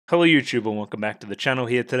Hello YouTube and welcome back to the channel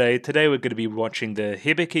here today. Today we're going to be watching the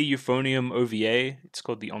Hibike Euphonium OVA. It's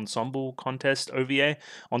called the Ensemble Contest OVA.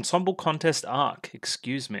 Ensemble Contest Arc,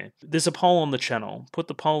 excuse me. There's a poll on the channel. Put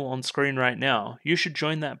the poll on screen right now. You should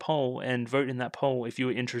join that poll and vote in that poll if you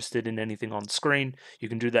are interested in anything on screen. You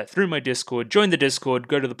can do that through my Discord. Join the Discord,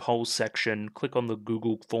 go to the polls section, click on the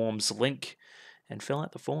Google Forms link and fill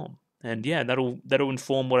out the form. And yeah, that'll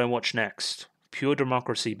inform what I watch next. Pure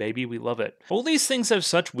democracy, baby. We love it. All these things have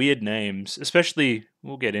such weird names, especially,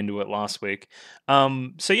 we'll get into it last week.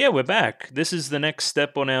 So yeah, we're back. This is the next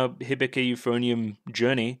step on our Hibike Euphonium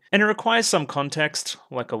journey, and it requires some context,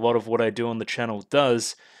 like a lot of what I do on the channel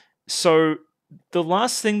does. So the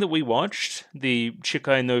last thing that we watched, the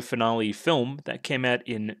Chikai no Finale film, that came out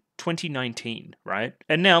in 2019, right?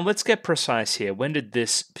 And now let's get precise here. When did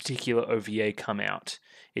this particular OVA come out?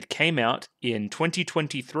 It came out in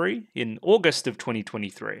 2023, in August of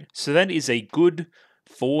 2023. So that is a good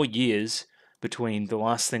 4 years between the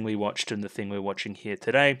last thing we watched and the thing we're watching here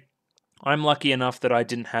today. I'm lucky enough that I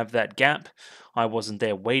didn't have that gap. I wasn't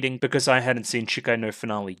there waiting because I hadn't seen Chikai no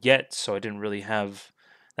Finale yet, so I didn't really have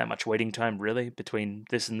that much waiting time, really, between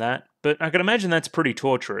this and that. But I can imagine that's pretty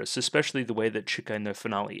torturous, especially the way that Chikai no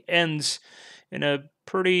Finale ends in a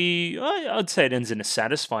pretty, I'd say it ends in a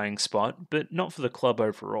satisfying spot, but not for the club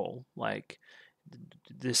overall. Like,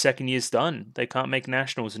 the second year's done. They can't make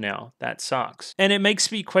nationals now. That sucks. And it makes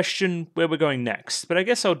me question where we're going next. But I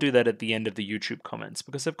guess I'll do that at the end of the YouTube comments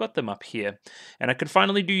because I've got them up here. And I can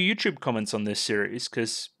finally do YouTube comments on this series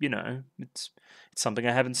because, you know, it's something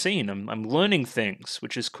I haven't seen. I'm learning things,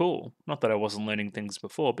 which is cool. Not that I wasn't learning things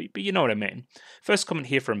before, but you know what I mean. First comment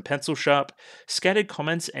here from Pencil Sharp. Scattered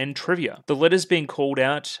comments and trivia. The letters being called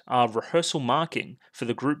out are rehearsal marking for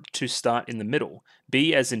the group to start in the middle.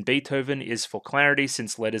 B as in Beethoven is for clarity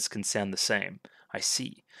since letters can sound the same. I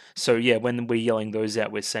see. So yeah, when we're yelling those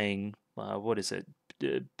out, we're saying, what is it?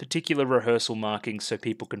 Particular rehearsal markings so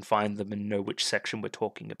people can find them and know which section we're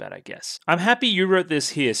talking about, I guess. I'm happy you wrote this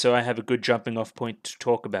here so I have a good jumping off point to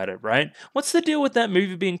talk about it, right? What's the deal with that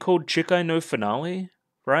movie being called Chikai no Finale?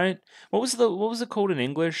 Right? What was it called in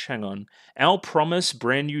English? Hang on. Our Promise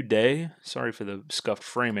Brand New Day. Sorry for the scuffed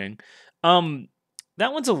framing.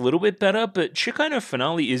 That one's a little bit better, but Chikai no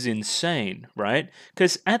Finale is insane, right?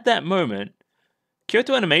 Because at that moment,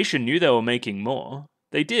 Kyoto Animation knew they were making more.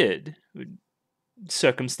 They did.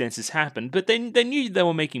 Circumstances happened, but they knew they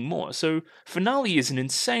were making more. So finale is an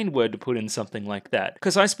insane word to put in something like that.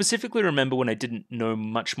 Because I specifically remember when I didn't know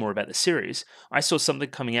much more about the series, I saw something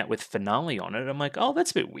coming out with finale on it. I'm like, oh,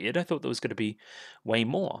 that's a bit weird. I thought there was going to be way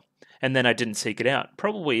more. And then I didn't seek it out,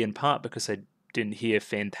 probably in part because I didn't hear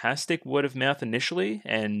fantastic word of mouth initially,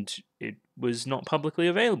 and it was not publicly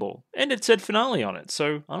available. And it said finale on it,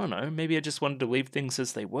 so I don't know, maybe I just wanted to leave things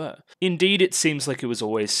as they were. Indeed, it seems like it was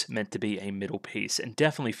always meant to be a middle piece, and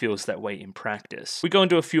definitely feels that way in practice. We go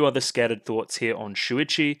into a few other scattered thoughts here on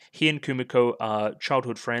Shuichi. He and Kumiko are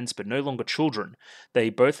childhood friends, but no longer children. They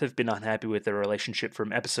both have been unhappy with their relationship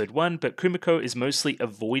from episode 1, but Kumiko is mostly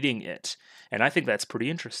avoiding it, and I think that's pretty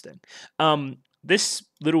interesting. This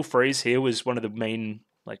little phrase here was one of the main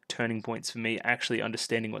turning points for me actually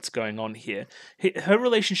understanding what's going on here. Her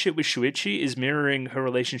relationship with Shuichi is mirroring her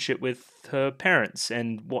relationship with her parents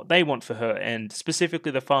and what they want for her, and specifically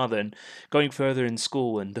the father, and going further in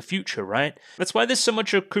school and the future, right? That's why there's so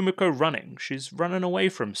much of Kumiko running. She's running away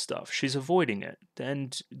from stuff. She's avoiding it.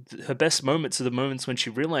 And her best moments are the moments when she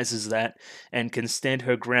realizes that and can stand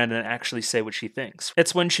her ground and actually say what she thinks.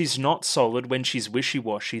 It's when she's not solid, when she's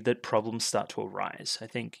wishy-washy, that problems start to arise. I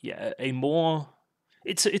think, yeah,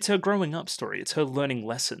 It's her growing up story. It's her learning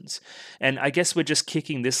lessons. And I guess we're just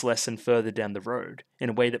kicking this lesson further down the road in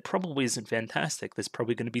a way that probably isn't fantastic. There's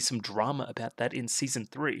probably going to be some drama about that in season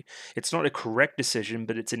 3. It's not a correct decision,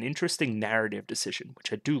 but it's an interesting narrative decision,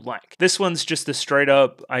 which I do like. This one's just a straight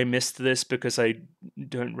up, I missed this because I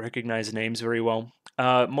don't recognize names very well.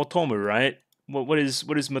 Motomu, right? What is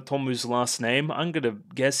Motomu's last name? I'm gonna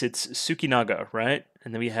guess it's Tsukinaga, right?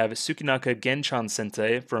 And then we have Tsukinaga Genchan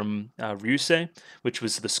Sensei from Ryusei, which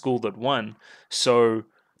was the school that won. So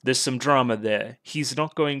there's some drama there. He's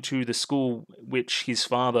not going to the school which his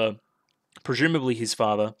father, presumably his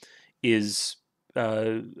father, is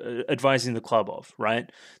advising the club of, right?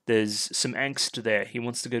 There's some angst there. He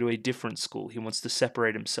wants to go to a different school. He wants to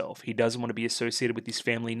separate himself. He doesn't want to be associated with his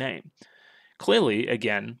family name. Clearly,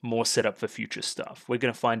 again, more setup for future stuff. We're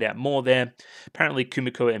going to find out more there. Apparently,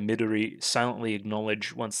 Kumiko and Midori silently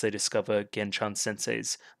acknowledge once they discover Genchan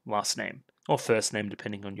Sensei's last name. Or first name,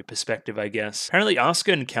 depending on your perspective, I guess. Apparently,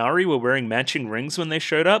 Asuka and Kaori were wearing matching rings when they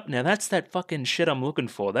showed up. Now, that's that fucking shit I'm looking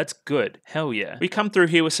for. That's good. Hell yeah. We come through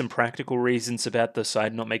here with some practical reasons about the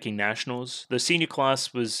side not making nationals. The senior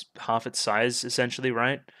class was half its size, essentially,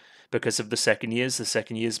 right? Because of the second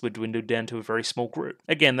years were dwindled down to a very small group.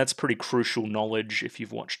 Again, that's pretty crucial knowledge if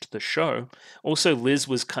you've watched the show. Also, Liz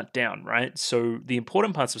was cut down, right? So the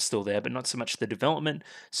important parts were still there, but not so much the development.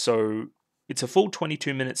 So it's a full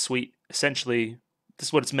 22-minute suite, essentially. This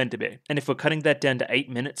is what it's meant to be. And if we're cutting that down to 8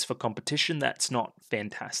 minutes for competition, that's not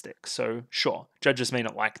fantastic. So, sure, judges may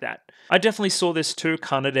not like that. I definitely saw this too,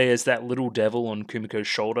 Kanade as that little devil on Kumiko's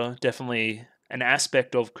shoulder. Definitely an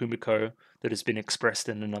aspect of Kumiko that has been expressed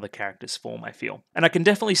in another character's form, I feel. And I can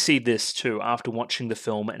definitely see this too after watching the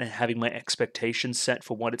film and having my expectations set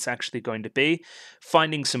for what it's actually going to be,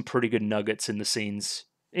 finding some pretty good nuggets in the scenes,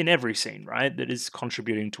 in every scene, right, that is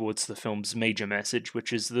contributing towards the film's major message,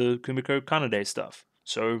 which is the Kumiko Kanade stuff.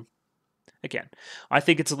 So, again, I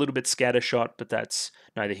think it's a little bit scattershot, but that's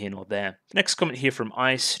neither here nor there. Next comment here from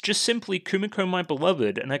Ice, just simply Kumiko my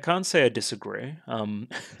beloved, and I can't say I disagree.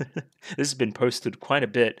 This has been posted quite a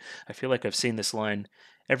bit. I feel like I've seen this line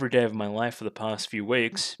every day of my life for the past few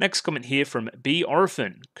weeks. Next comment here from B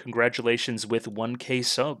Orphan, congratulations with 1k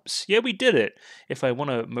subs. Yeah, we did it. If I want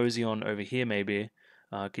to mosey on over here maybe,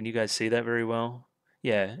 can you guys see that very well?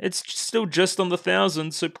 Yeah, it's still just on the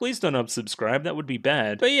 1,000, so please don't unsubscribe. That would be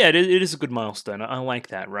bad. But yeah, it is a good milestone. I like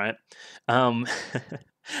that, right? I'm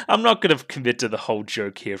not going to commit to the whole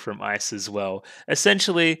joke here from Ice as well.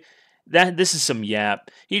 Essentially, this is some yap.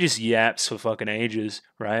 He just yaps for fucking ages,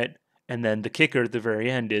 right? And then the kicker at the very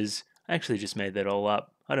end is, I actually just made that all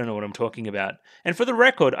up. I don't know what I'm talking about. And for the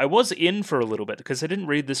record, I was in for a little bit because I didn't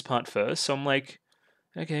read this part first, so I'm like,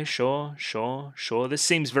 okay, sure. This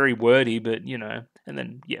seems very wordy, but you know. And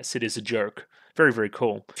then, yes, it is a joke. Very, very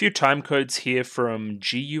cool. A few time codes here from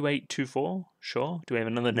GU824. Sure. Do we have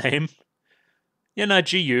another name? Yeah, no,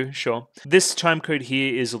 GU, sure. This time code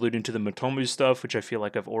here is alluding to the Motomu stuff, which I feel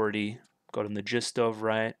like I've already gotten the gist of,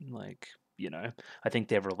 right? Like, you know, I think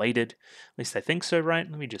they're related. At least I think so, right?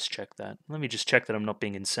 Let me just check that. Let me just check that I'm not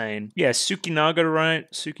being insane. Yeah, Tsukinaga, right?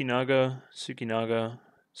 Tsukinaga.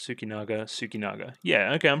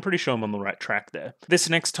 Yeah, okay, I'm pretty sure I'm on the right track there. This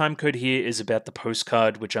next time code here is about the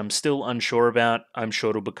postcard, which I'm still unsure about. I'm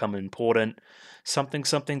sure it'll become important. Something,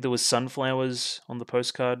 there was sunflowers on the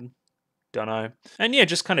postcard. Don't know. And yeah,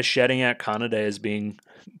 just kind of shouting out Kanade as being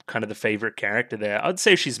kind of the favorite character there. I'd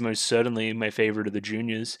say she's most certainly my favorite of the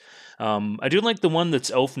juniors. I do like the one that's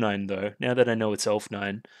Elf9 though. Now that I know it's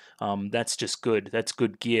Elf9, that's just good. That's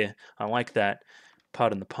good gear. I like that.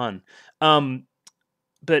 Pardon the pun.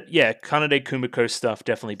 But yeah, Kanade Kumiko stuff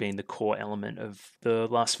definitely being the core element of the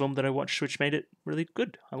last film that I watched, which made it really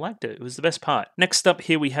good. I liked it. It was the best part. Next up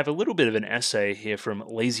here, we have a little bit of an essay here from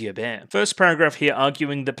Lazier Bear. First paragraph here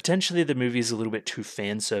arguing that potentially the movie is a little bit too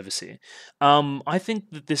fan servicey. I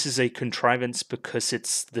think that this is a contrivance because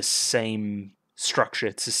it's the same structure.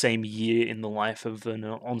 It's the same year in the life of an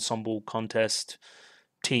ensemble contest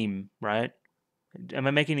team, right? Am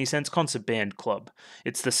I making any sense? Concert band club.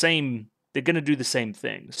 It's the same. They're going to do the same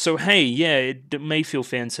thing. So, hey, yeah, it may feel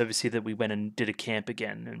fan servicey that we went and did a camp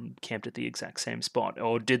again and camped at the exact same spot,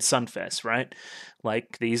 or did Sunfest, right?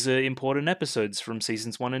 Like, these are important episodes from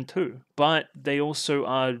seasons 1 and 2. But they also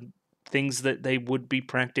are things that they would be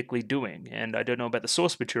practically doing. And I don't know about the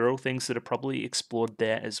source material, things that are probably explored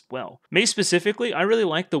there as well. Me specifically, I really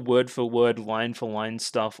like the word for word, line for line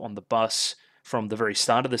stuff on the bus from the very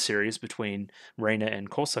start of the series between Reina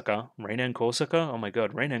and Kosaka. Oh my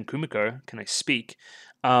god, Reina and Kumiko, can I speak?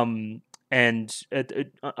 And at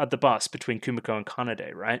the bus between Kumiko and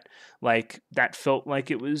Kanade, right? Like, that felt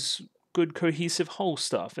like it was good, cohesive, whole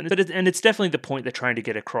stuff. And it's definitely the point they're trying to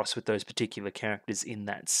get across with those particular characters in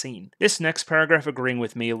that scene. This next paragraph agreeing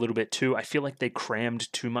with me a little bit too. I feel like they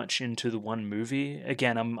crammed too much into the one movie.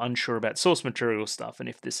 Again, I'm unsure about source material stuff and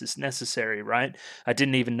if this is necessary, right? I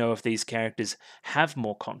didn't even know if these characters have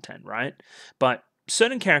more content, right? But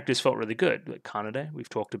certain characters felt really good, like Kanade, we've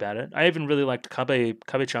talked about it. I even really liked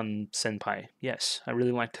Kabe-chan Senpai. Yes, I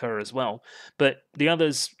really liked her as well. But the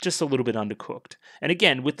others, just a little bit undercooked. And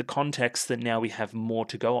again, with the context that now we have more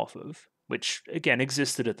to go off of, which again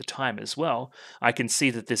existed at the time as well, I can see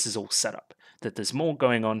that this is all set up, that there's more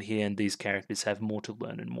going on here and these characters have more to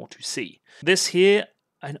learn and more to see. This here,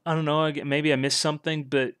 I don't know, maybe I missed something,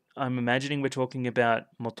 but I'm imagining we're talking about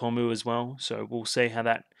Motomu as well, so we'll see how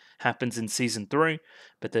that happens in season 3,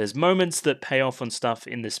 but there's moments that pay off on stuff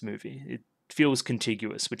in this movie. feels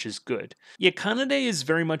contiguous, which is good. Yeah, Kanade is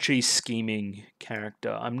very much a scheming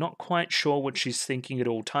character. I'm not quite sure what she's thinking at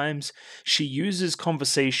all times. She uses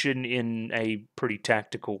conversation in a pretty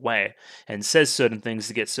tactical way and says certain things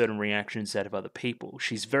to get certain reactions out of other people.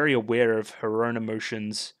 She's very aware of her own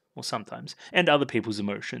emotions, or sometimes, and other people's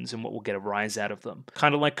emotions and what will get a rise out of them.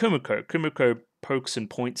 Kind of like Kumiko. Kumiko pokes and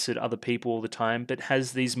points at other people all the time, but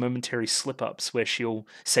has these momentary slip-ups where she'll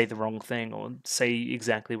say the wrong thing or say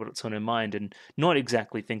exactly what's on her mind and not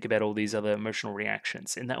exactly think about all these other emotional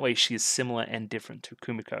reactions. In that way, she is similar and different to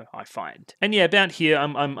Kumiko, I find. And yeah, about here,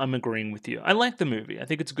 I'm agreeing with you. I like the movie. I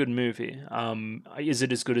think it's a good movie. Is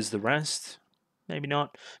it as good as the rest? Maybe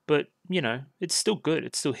not, but you know, it's still good.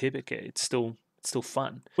 It's still Hibike. It's still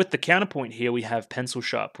fun. With the counterpoint here, we have Pencil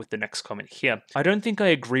Sharp with the next comment here. I don't think I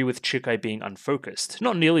agree with Chikai being unfocused.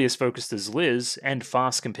 Not nearly as focused as Liz, and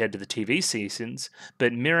fast compared to the TV seasons,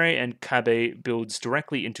 but Mirai and Kabe builds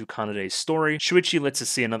directly into Kanade's story. Shuichi lets us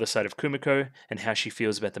see another side of Kumiko and how she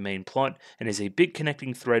feels about the main plot, and is a big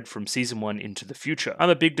connecting thread from season 1 into the future. I'm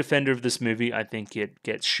a big defender of this movie. I think it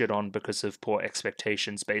gets shit on because of poor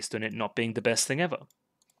expectations based on it not being the best thing ever.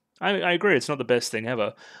 I agree. It's not the best thing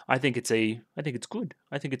ever. I think it's good.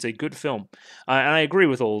 I think it's a good film, and I agree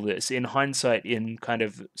with all this. In hindsight, in kind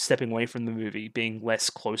of stepping away from the movie, being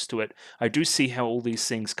less close to it, I do see how all these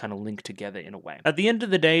things kind of link together in a way. At the end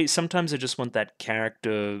of the day, sometimes I just want that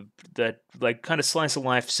character, that like kind of slice of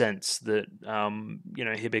life sense that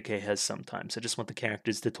Hibike has sometimes. I just want the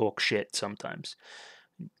characters to talk shit sometimes.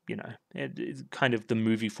 You know, kind of the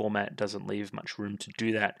movie format doesn't leave much room to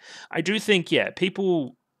do that. I do think, yeah,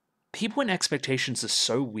 people and expectations are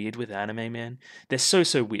so weird with anime, man. They're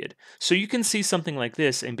so weird. So you can see something like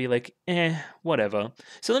this and be like, whatever.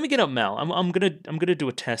 So let me get up Mal. I'm gonna do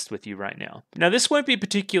a test with you right now. Now this won't be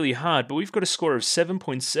particularly hard, but we've got a score of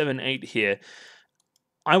 7.78 here.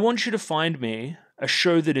 I want you to find me a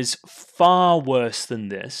show that is far worse than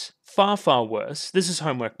this. Far worse. This is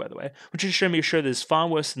homework, by the way. I want you to show me a show that is far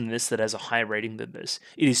worse than this, that has a higher rating than this.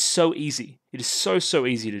 It is so easy. It is so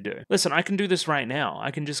easy to do. Listen, I can do this right now.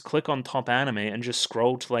 I can just click on top anime and just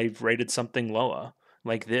scroll till I've rated something lower.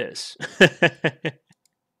 Like this.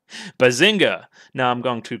 Bazinga! No, I'm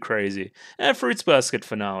going too crazy. Fruits Basket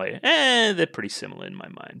finale. They're pretty similar in my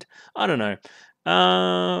mind. I don't know.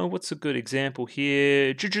 What's a good example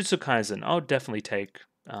here? Jujutsu Kaisen. I'll definitely take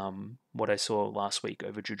what I saw last week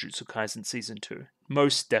over Jujutsu Kaisen Season 2.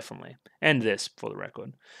 Most definitely. And this, for the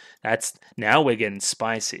record. Now we're getting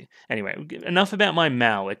spicy. Anyway, enough about my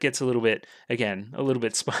Mal. It gets a little bit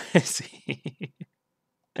spicy.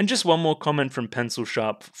 And just one more comment from Pencil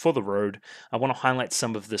Sharp for the road. I want to highlight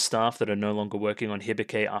some of the staff that are no longer working on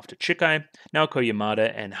Hibike after Chikai. Naoko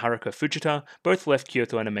Yamada and Haruka Fujita both left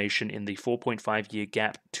Kyoto Animation in the 4.5-year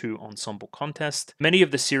gap to Ensemble contest. Many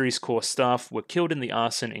of the series core staff were killed in the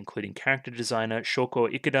arson, including character designer Shoko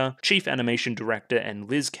Ikeda, chief animation director and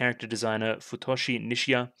Liz character designer Futoshi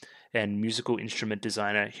Nishiya, and musical instrument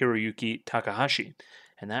designer Hiroyuki Takahashi.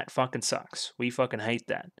 And that fucking sucks. We fucking hate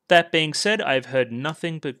that. That being said, I've heard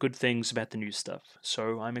nothing but good things about the new stuff,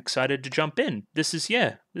 so I'm excited to jump in. This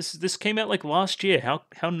came out like last year.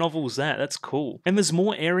 How novel is that? That's cool. And there's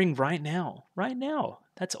more airing right now.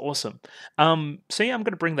 That's awesome. So yeah, I'm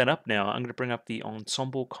gonna bring that up now. I'm gonna bring up the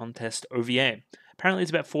Ensemble Contest OVA. Apparently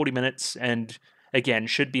it's about 40 minutes, and again,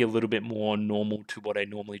 should be a little bit more normal to what I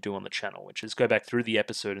normally do on the channel, which is go back through the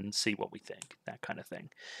episode and see what we think, that kind of thing,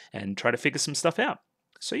 and try to figure some stuff out.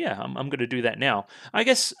 So yeah, I'm going to do that now. I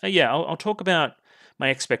guess, I'll talk about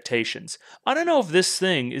my expectations. I don't know if this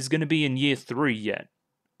thing is going to be in year 3 yet.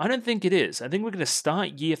 I don't think it is. I think we're going to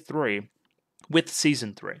start year 3 with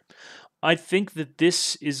season 3. I think that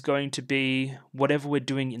this is going to be whatever we're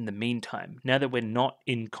doing in the meantime, now that we're not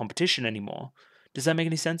in competition anymore. Does that make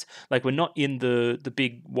any sense? Like, we're not in the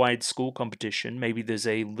big wide school competition. Maybe there's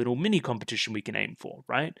a little mini competition we can aim for,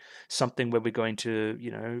 right? Something where we're going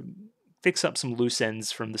to, fix up some loose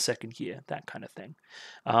ends from the second year, that kind of thing.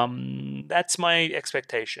 That's my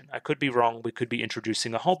expectation. I could be wrong. We could be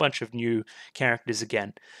introducing a whole bunch of new characters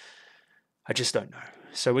again. I just don't know.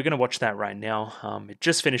 So we're going to watch that right now. It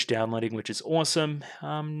just finished downloading, which is awesome.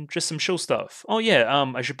 Just some chill stuff. Oh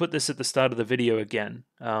yeah, I should put this at the start of the video again.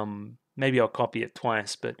 Maybe I'll copy it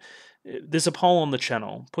twice, but there's a poll on the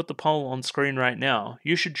channel. Put the poll on screen right now.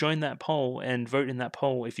 You should join that poll and vote in that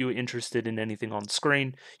poll if you're interested in anything on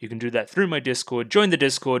screen. You can do that through my Discord. Join the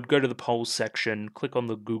Discord, go to the polls section, click on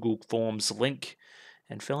the Google Forms link,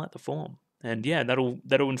 and fill out the form. And yeah, that'll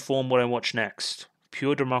inform what I watch next.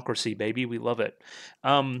 Pure democracy, baby. We love it.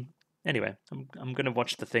 Anyway, I'm gonna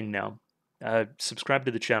watch the thing now. Subscribe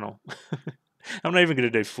to the channel. I'm not even gonna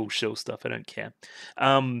do full show stuff. I don't care.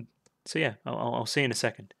 So yeah, I'll see you in a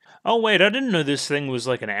second. Oh wait, I didn't know this thing was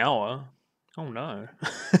like an hour. Oh no.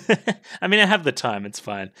 I mean, I have the time, it's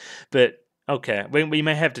fine. But okay, we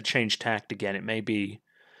may have to change tact again. It may be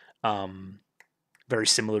um, very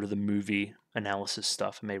similar to the movie analysis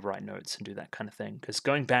stuff. I may write notes and do that kind of thing. Because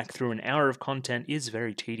going back through an hour of content is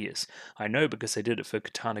very tedious. I know because I did it for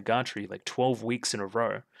Katana Gatri like 12 weeks in a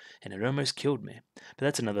row, and it almost killed me. But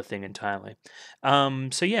that's another thing entirely.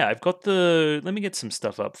 So yeah, I've got the. Let me get some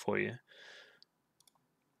stuff up for you.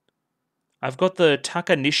 I've got the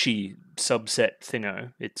Takanishi subset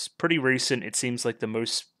thingo. It's pretty recent. It seems like the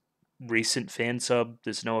most recent fan sub.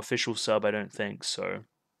 There's no official sub, I don't think, so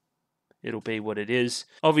it'll be what it is.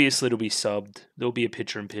 Obviously, it'll be subbed. There'll be a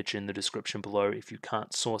picture-in-picture in the description below if you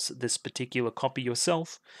can't source this particular copy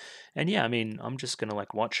yourself. And yeah, I mean, I'm just going to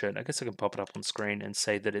like watch it. I guess I can pop it up on screen and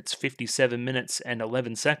say that it's 57 minutes and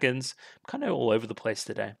 11 seconds. I'm kind of all over the place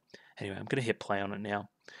today. Anyway, I'm going to hit play on it now.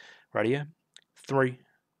 Radio? 3,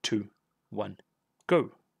 2, 1,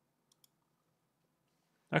 go.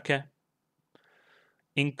 Okay.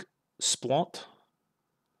 Ink Splot.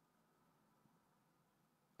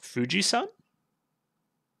 Fuji-san?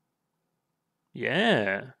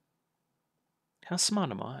 Yeah. How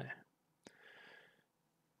smart am I?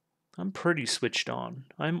 I'm pretty switched on.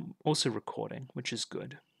 I'm also recording, which is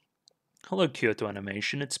good. Hello, Kyoto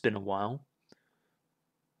Animation. It's been a while.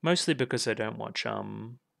 Mostly because I don't watch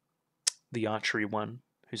the archery one,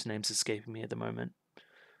 whose name's escaping me at the moment.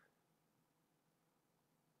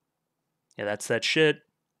 Yeah, that's that shit.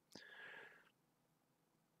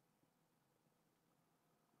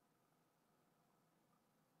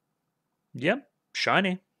 Yep,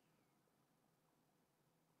 shiny.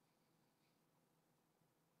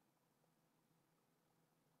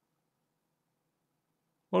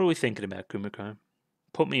 What are we thinking about, Kumiko?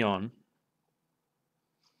 Put me on.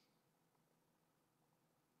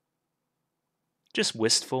 Just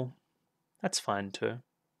wistful. That's fine too.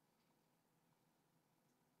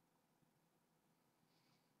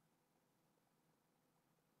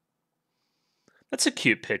 That's a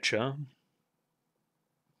cute picture.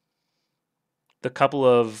 The couple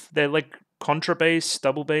of, they're like contrabass,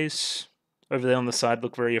 double bass over there on the side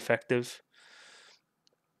look very effective.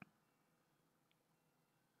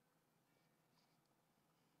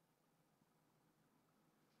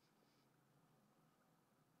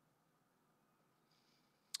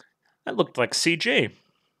 That looked like CG.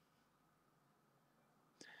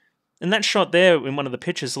 And that shot there in one of the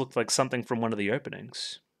pictures looked like something from one of the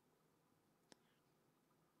openings.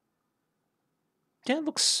 Yeah, it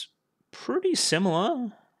looks pretty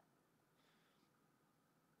similar.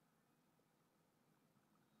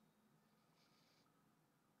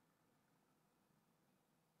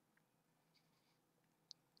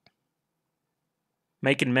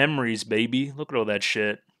 Making memories, baby. Look at all that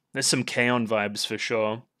shit. There's some K-On! Vibes for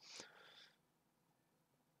sure.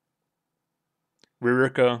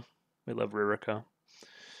 Ririka. We love Ririka.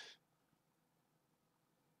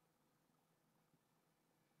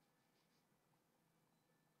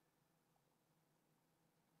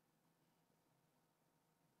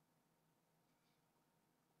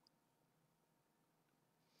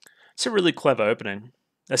 It's a really clever opening,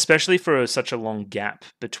 especially for such a long gap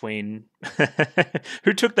between.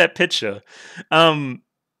 Who took that picture?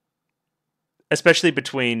 Especially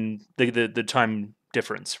between the time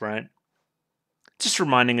difference, right? Just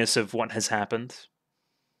reminding us of what has happened.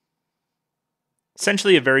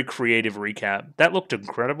 Essentially, a very creative recap. That looked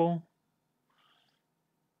incredible.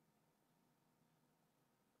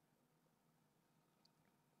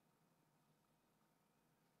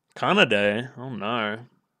 Kanade? Oh no.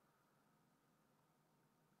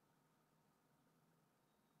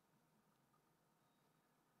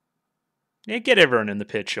 Yeah, get everyone in the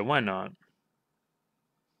picture. Why not?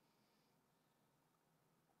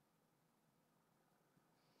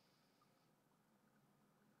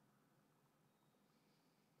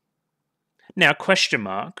 Now, question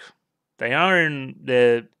mark. They are in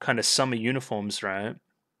their kind of summer uniforms, right?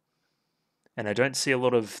 And I don't see a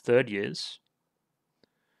lot of third years.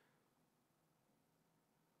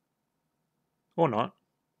 Or not.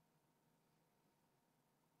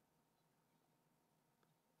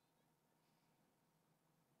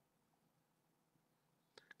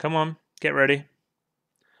 Come on, get ready.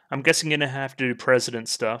 I'm guessing you're gonna have to do president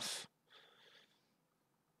stuff.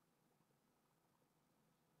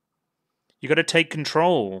 You gotta take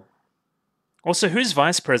control. Also, who's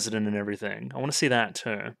vice president and everything? I want to see that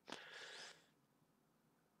too.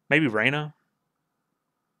 Maybe Reina?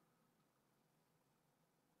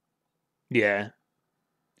 Yeah.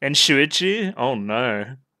 And Shuichi? Oh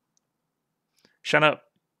no. Shut up.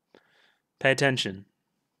 Pay attention.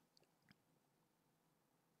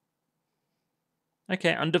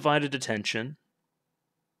 Okay, undivided attention.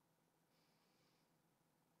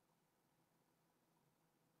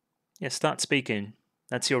 Yeah, start speaking.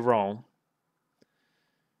 That's your role.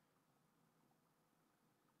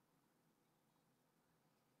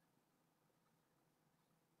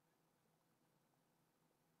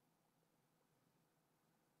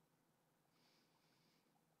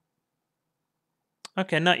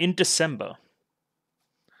 Okay, now in December.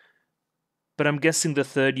 But I'm guessing the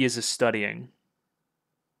 3rd years of studying.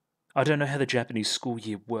 I don't know how the Japanese school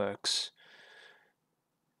year works.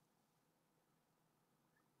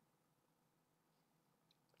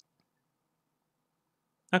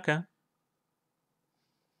 Okay.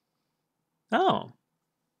 Oh.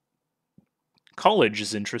 College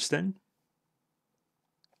is interesting.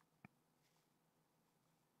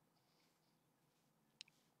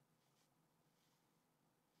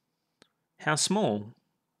 How small?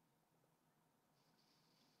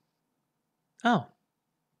 Oh.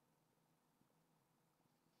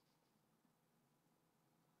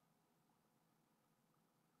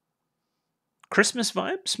 Christmas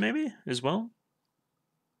vibes, maybe, as well?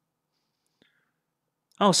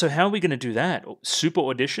 Oh, so how are we going to do that? Super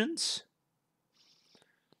auditions?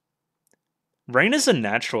 Rain is a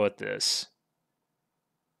natural at this.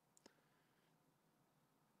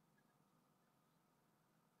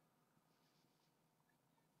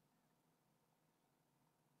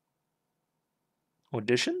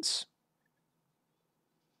 Auditions?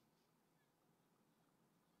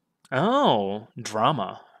 Oh,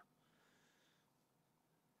 drama.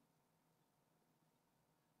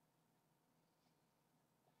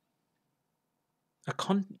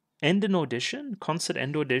 End an audition? Concert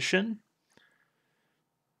end audition?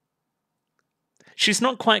 She's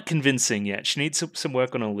not quite convincing yet. She needs some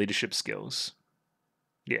work on her leadership skills.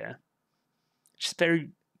 Yeah. She's very,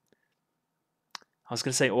 I was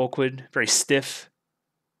going to say awkward, very stiff,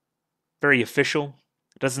 very official.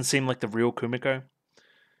 Doesn't seem like the real Kumiko.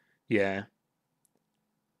 Yeah.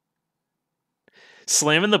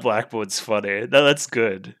 Slamming the blackboard's funny. That's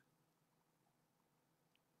good.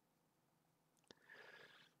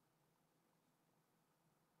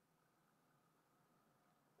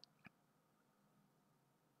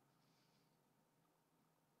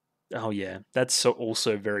 Oh yeah, that's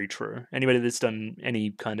also very true. Anybody that's done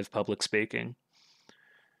any kind of public speaking.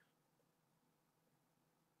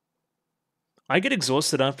 I get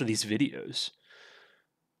exhausted after these videos.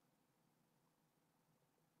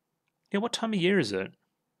 Yeah, what time of year is it?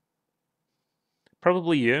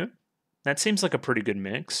 Probably you. That seems like a pretty good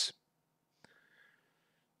mix.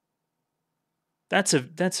 That's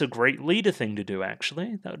a great leader thing to do,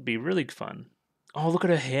 actually. That would be really fun. Oh, look at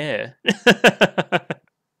her hair.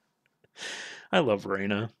 I love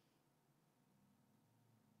Reina.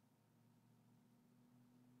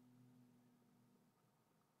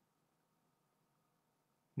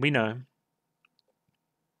 We know.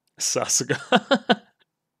 Sasuga.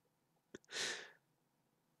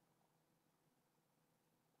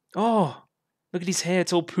 Oh, look at his hair.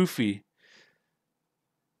 It's all poofy.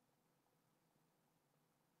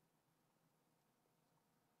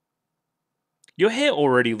 Your hair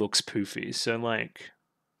already looks poofy, so like,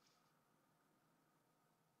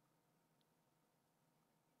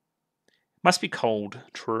 must be cold.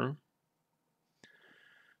 True.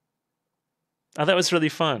 Oh, that was really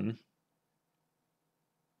fun.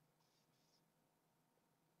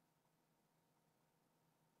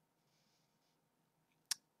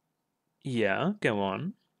 Yeah, go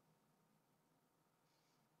on.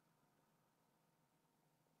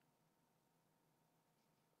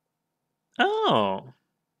 Oh,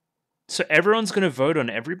 so everyone's going to vote on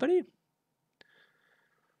everybody?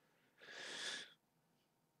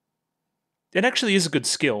 It actually is a good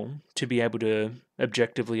skill to be able to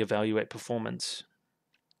objectively evaluate performance,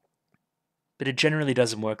 but it generally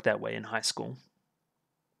doesn't work that way in high school.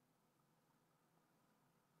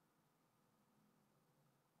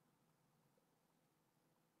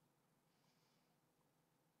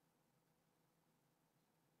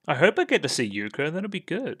 I hope I get to see Yuko. That'll be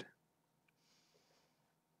good.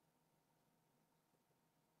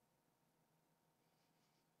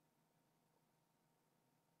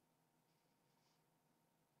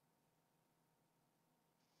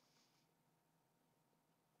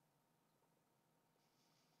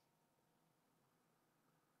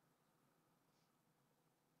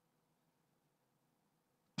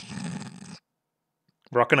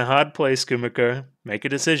 Rocking a hard place, Kumiko. Make a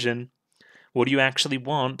decision. What do you actually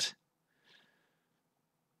want?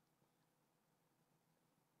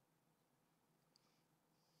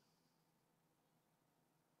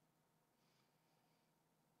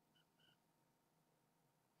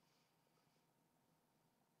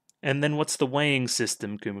 And then what's the weighing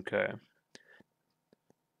system, Kumiko?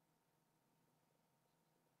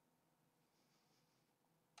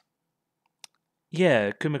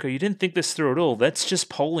 Yeah, Kumiko, you didn't think this through at all. That's just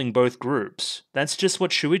polling both groups. That's just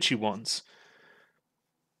what Shuichi wants.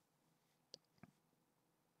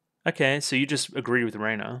 Okay, so you just agree with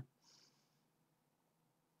Reina.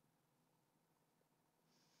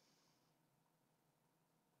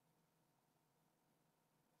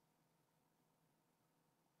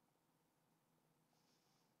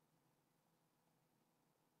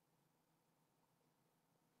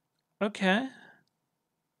 Okay.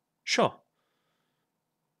 Sure.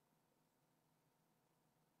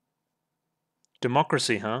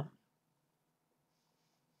 Democracy, huh?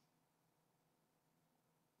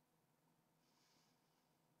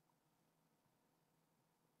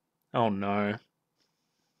 Oh no.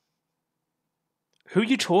 Who are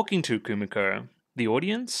you talking to, Kumiko? The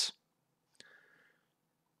audience?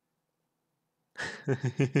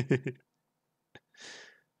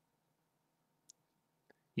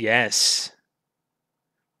 Yes.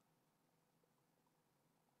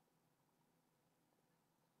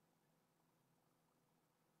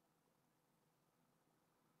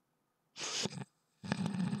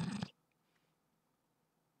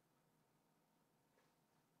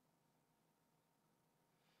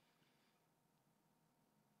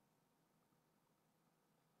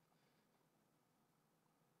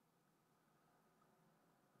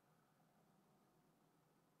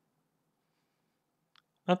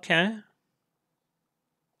 Okay.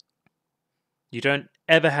 You don't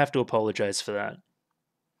ever have to apologize for that.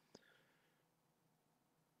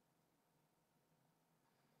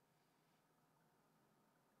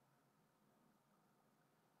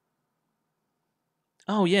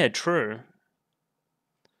 Oh, yeah, true.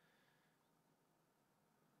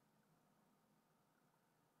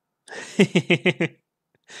 It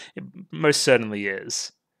most certainly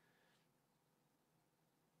is.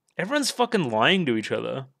 Everyone's fucking lying to each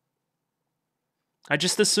other. I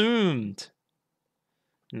just assumed.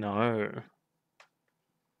 No.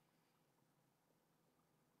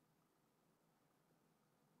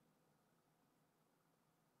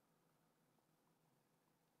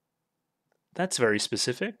 That's very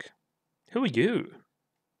specific. Who are you?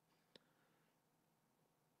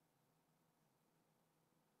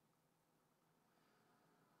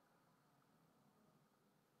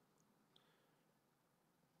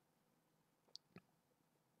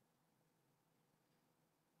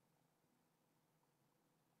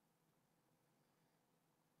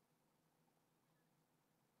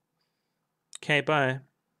 Okay, bye.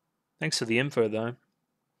 Thanks for the info, though.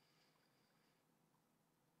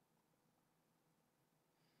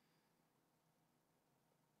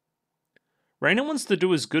 Reina wants to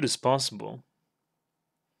do as good as possible.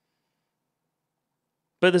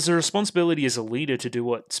 But there's a responsibility as a leader to do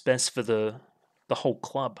what's best for the whole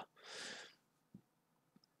club.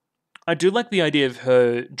 I do like the idea of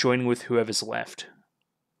her joining with whoever's left.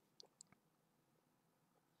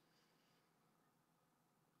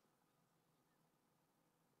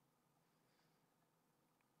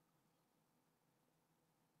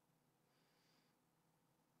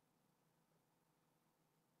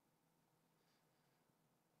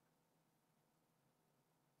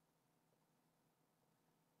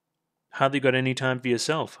 Hardly got any time for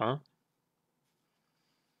yourself, huh?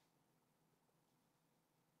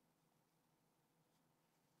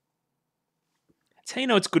 That's how you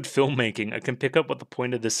know it's good filmmaking. I can pick up what the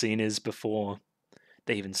point of the scene is before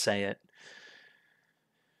they even say it.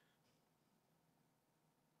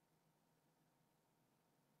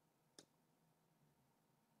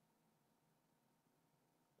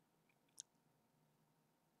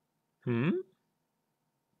 Hmm?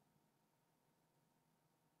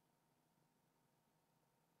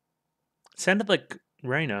 Sounded like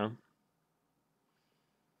Reina.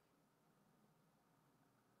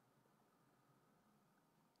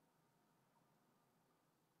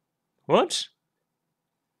 What?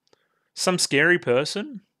 Some scary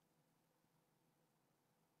person?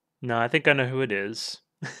 No, I think I know who it is.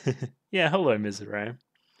 Yeah, hello, Misery.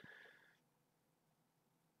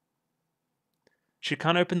 She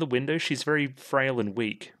can't open the window. She's very frail and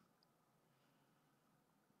weak.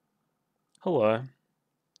 Hello.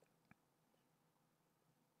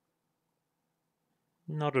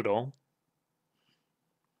 Not at all.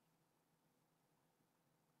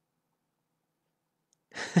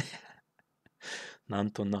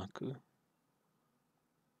 Nantonaku.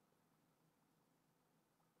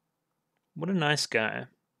 What a nice guy.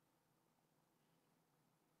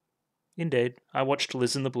 Indeed. I watched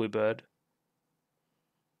Liz and the Bluebird.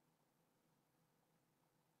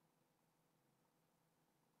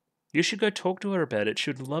 You should go talk to her about it. She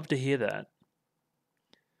would love to hear that.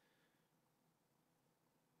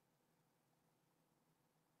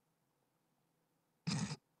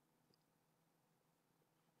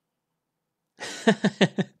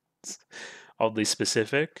 It's oddly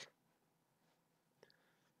specific.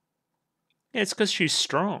 Yeah, it's because she's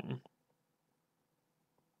strong.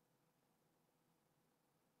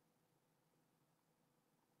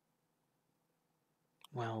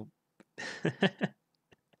 Well,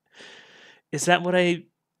 is that what I...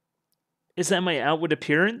 Is that my outward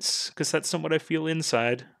appearance? Because that's not what I feel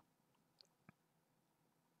inside.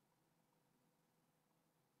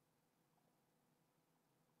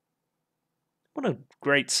 What a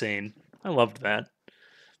great scene. I loved that.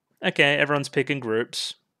 Okay, everyone's picking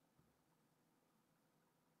groups.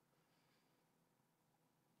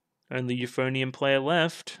 Only Euphonium player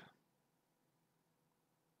left.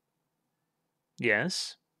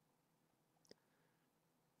 Yes.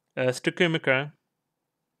 Earth to Kumiko.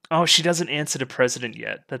 Oh, she doesn't answer to President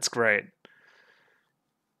yet. That's great.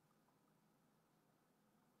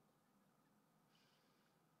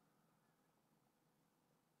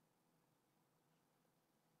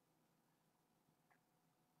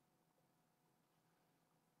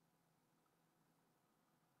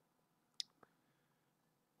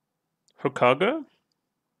 Hokago?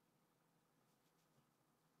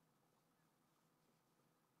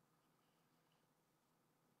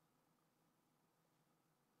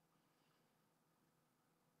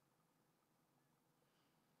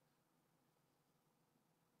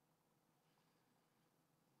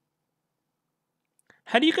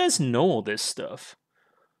 How do you guys know all this stuff?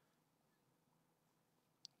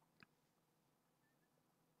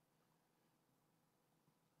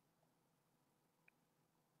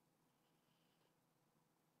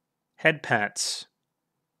 Head pats.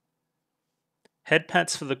 Head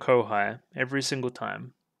pats for the Kohai every single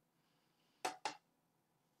time.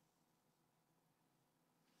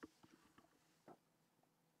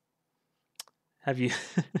 Have you...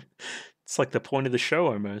 It's like the point of the show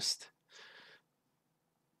almost.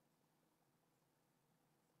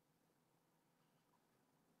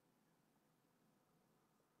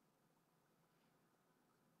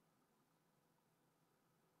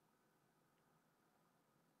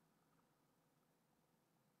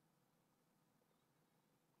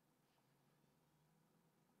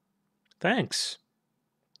 Thanks.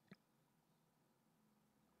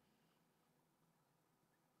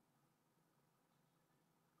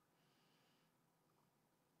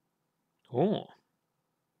 Oh.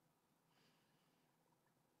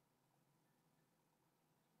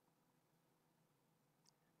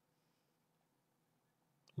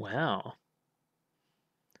 Wow.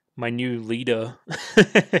 My new leader.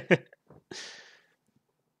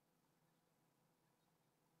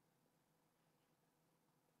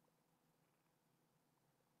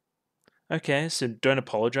 Okay, so don't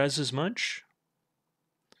apologize as much?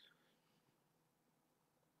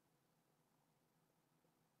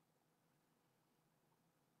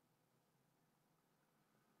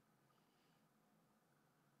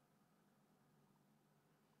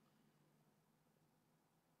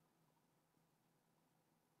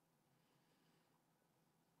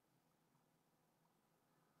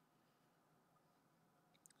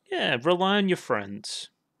 Yeah, rely on your friends.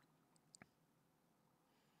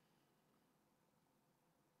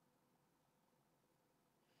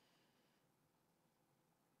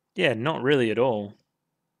 Yeah, not really at all.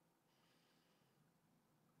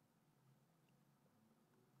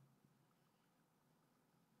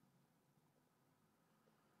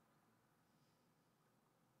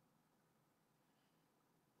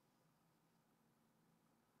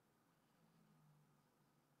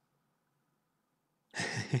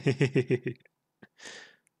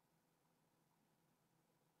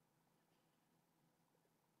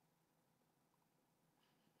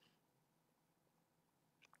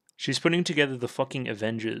 She's putting together the fucking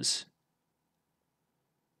Avengers.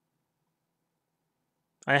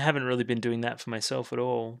 I haven't really been doing that for myself at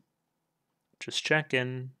all. Just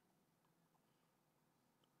checking.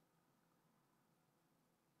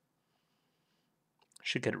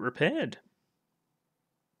 Should get it repaired.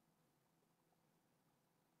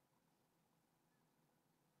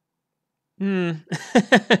 Hmm.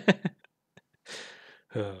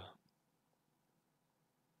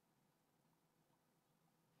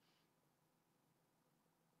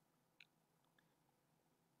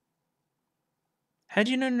 How do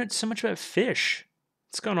you know so much about fish?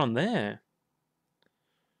 What's going on there?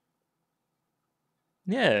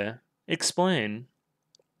 Yeah, explain.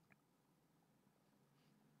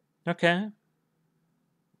 Okay.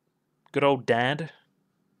 Good old dad.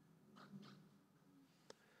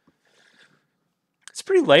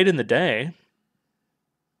 pretty late in the day.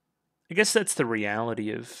 I guess that's the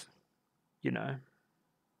reality of, you know.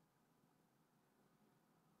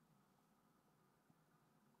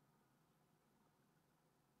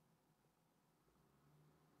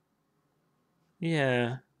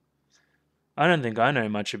 Yeah. I don't think I know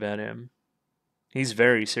much about him. He's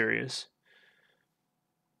very serious.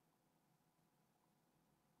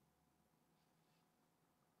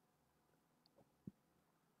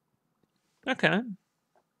 Okay.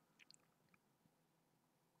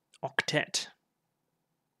 Octet.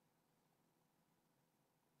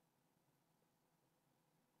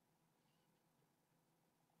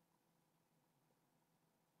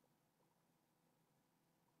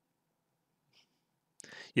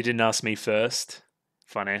 You didn't ask me first.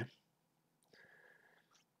 Funny.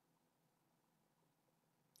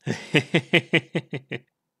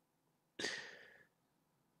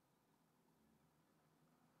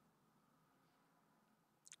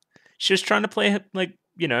 She's just trying to play, like,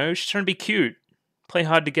 you know, she's trying to be cute. Play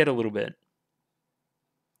hard to get a little bit.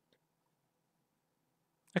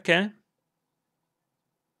 Okay.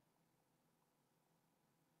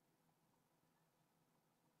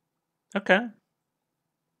 Okay.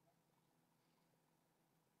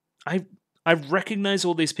 I I recognize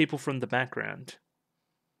all these people from the background.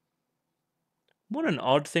 What an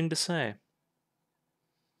odd thing to say.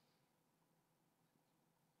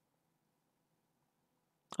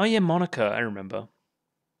 Oh yeah, Monica, I remember.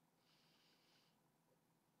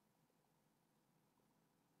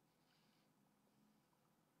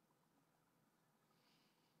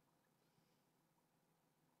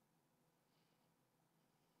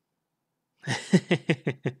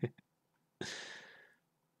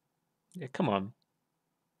 Yeah, come on.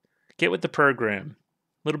 Get with the program.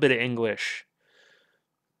 A little bit of English.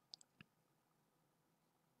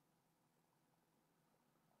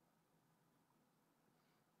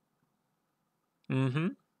 Mm-hmm.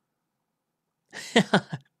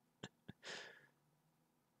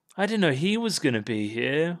 I didn't know he was gonna be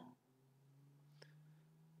here.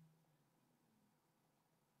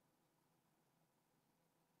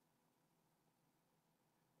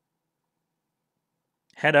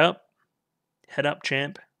 Head up. Head up,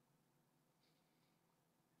 champ.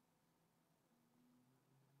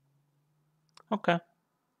 Okay.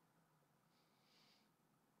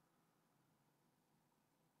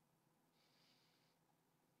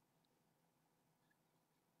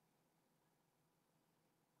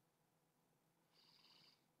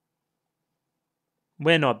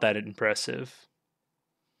 We're not that impressive.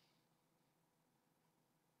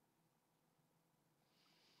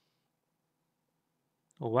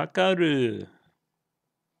 Wakaru.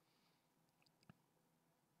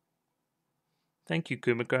 Thank you,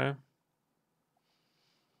 Kumiko.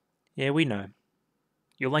 Yeah, we know.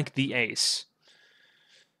 You're like the ace.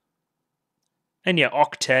 And yeah,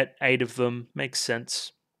 octet, 8 of them. Makes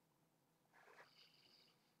sense.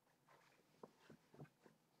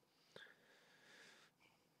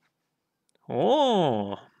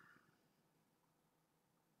 Oh.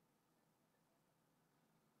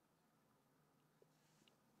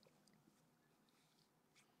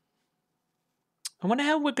 I wonder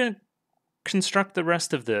how we're going to construct the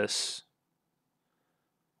rest of this.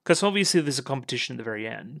 Because obviously there's a competition at the very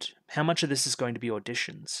end. How much of this is going to be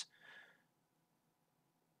auditions?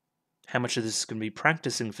 How much of this is going to be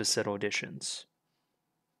practicing for said auditions?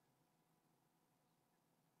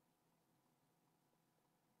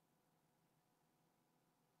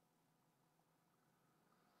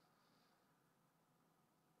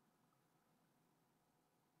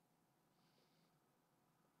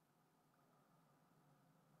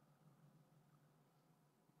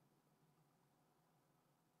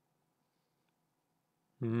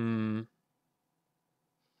 Hmm.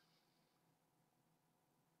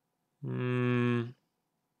 Hmm.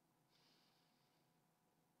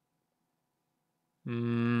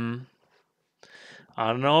 Hmm. I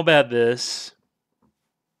don't know about this.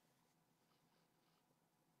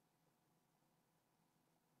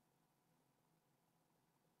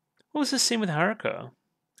 What was this scene with Haruka?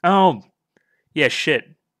 Oh, yeah, shit.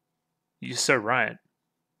 You're so right.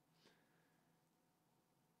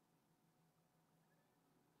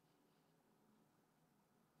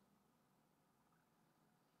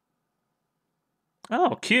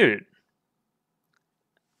 Oh, cute.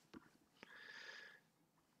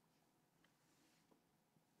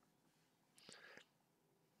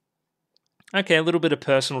 Okay, a little bit of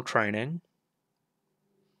personal training.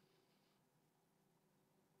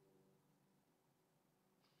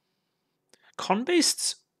 Con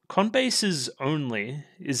bases only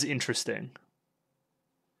is interesting.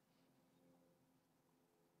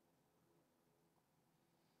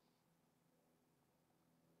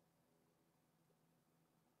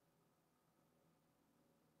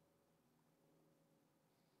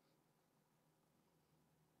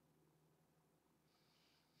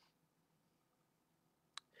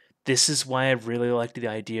 This is why I really like the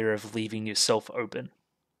idea of leaving yourself open.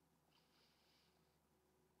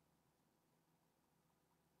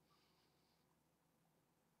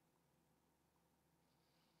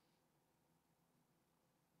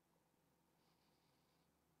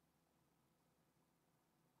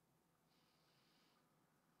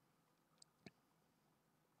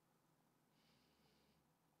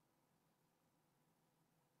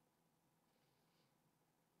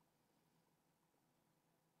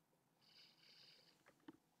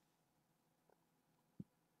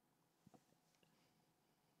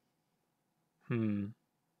 Hmm.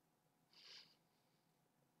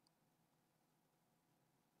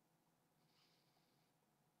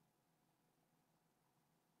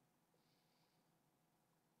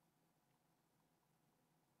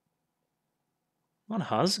 Not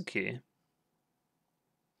Hazuki.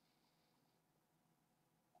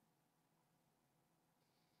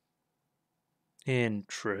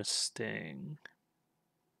 Interesting.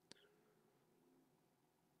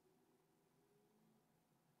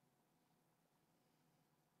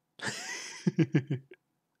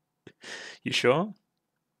 You sure?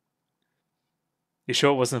 You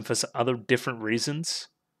sure it wasn't for other different reasons?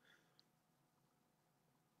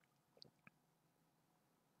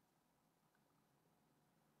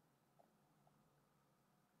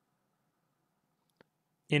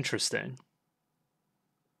 Interesting.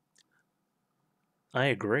 I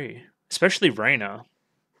agree. Especially Reina.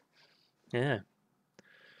 Yeah.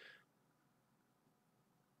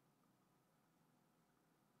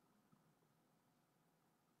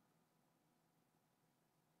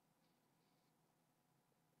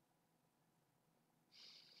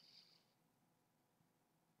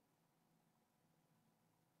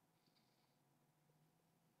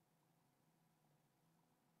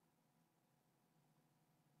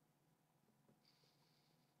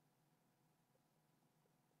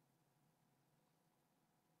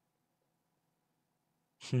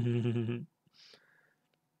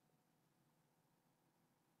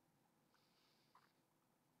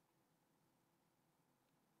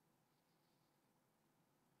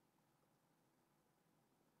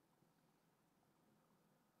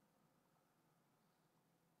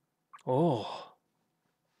 Oh,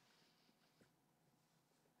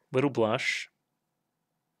 little blush.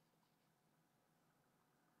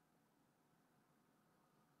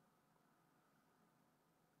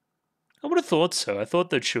 I would have thought so. I thought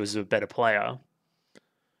that she was a better player.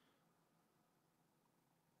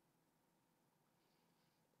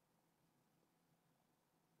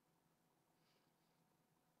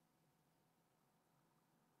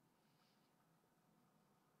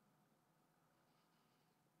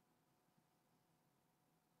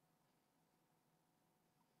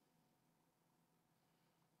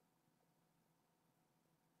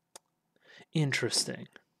 Interesting.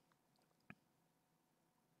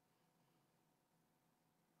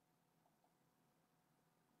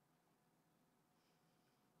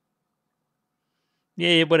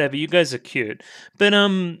 Yeah, whatever. You guys are cute. But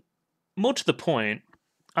more to the point,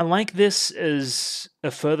 I like this as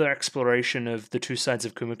a further exploration of the two sides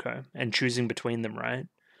of Kumiko and choosing between them, right?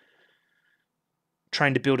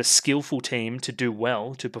 Trying to build a skillful team to do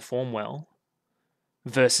well, to perform well,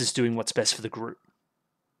 versus doing what's best for the group.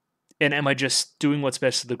 And am I just doing what's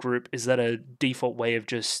best for the group? Is that a default way of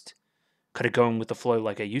just kind of going with the flow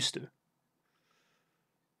like I used to?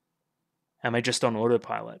 Am I just on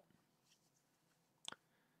autopilot?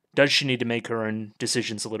 Does she need to make her own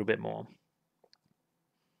decisions a little bit more?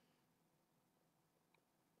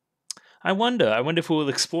 I wonder. I wonder if we'll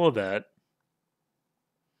explore that.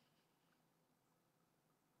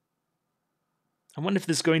 I wonder if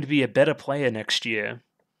there's going to be a better player next year.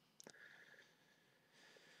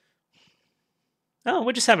 Oh,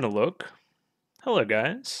 we're just having a look. Hello,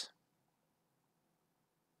 guys.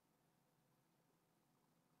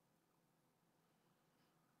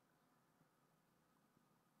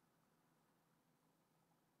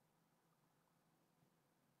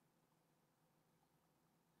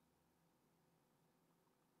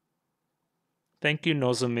 Thank you,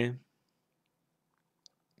 Nozomi.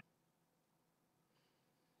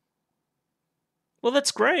 Well,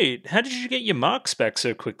 that's great. How did you get your marks back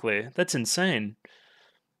so quickly? That's insane.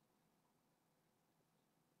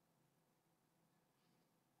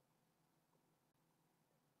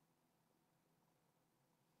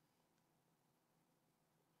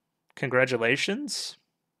 Congratulations.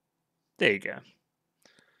 There you go.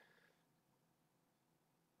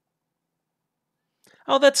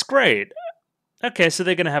 Oh, that's great. Okay, so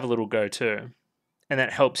they're going to have a little go too. And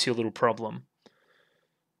that helps your little problem.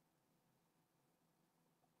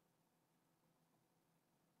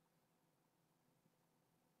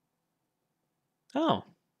 Oh.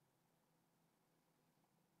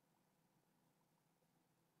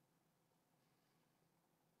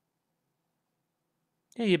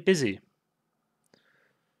 Yeah, you're busy.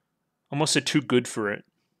 I'm also too good for it.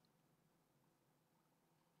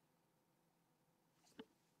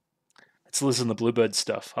 Let's listen to Bluebird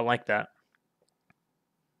stuff. I like that.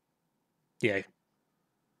 Yeah.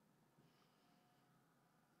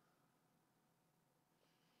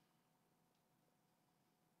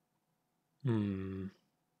 Hmm.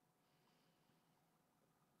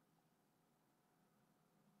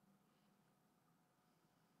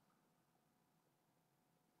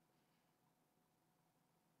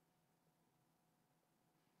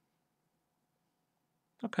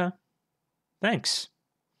 Okay. Thanks.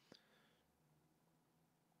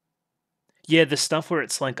 Yeah, the stuff where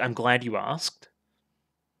it's like, I'm glad you asked.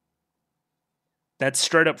 That's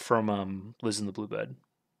straight up from Liz and the Bluebird.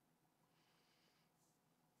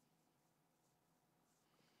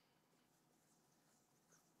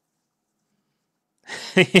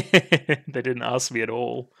 They didn't ask me at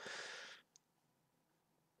all.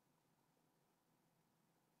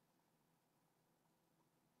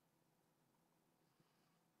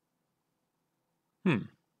 Hmm.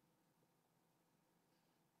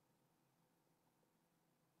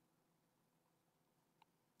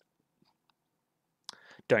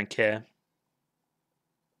 Don't care.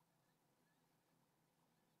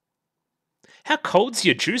 How cold's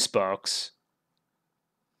your juice box?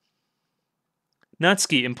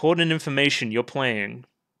 Natsuki, important information. You're playing.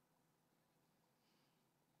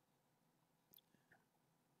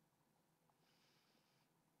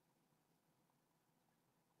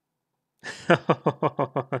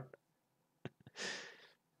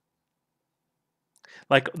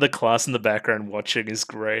 Like the class in the background watching is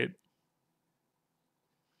great.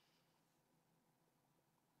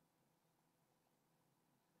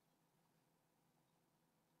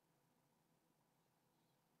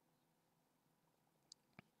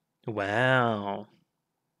 Wow.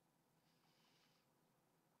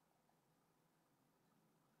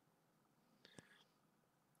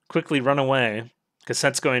 Quickly run away, because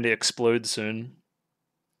that's going to explode soon.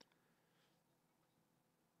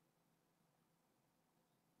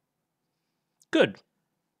 Good.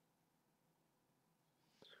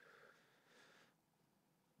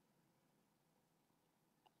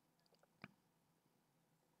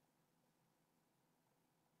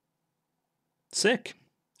 Sick.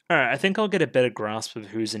 Alright, I think I'll get a better grasp of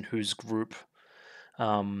who's in whose group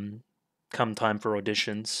come time for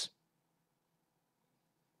auditions.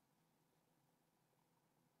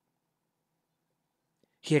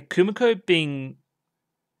 Yeah, Kumiko being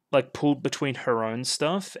like pulled between her own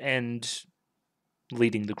stuff and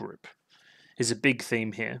leading the group is a big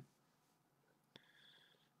theme here.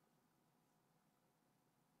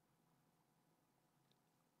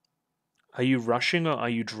 Are you rushing or are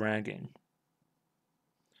you dragging?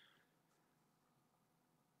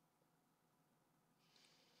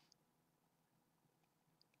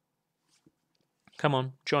 Come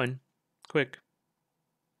on, join. Quick.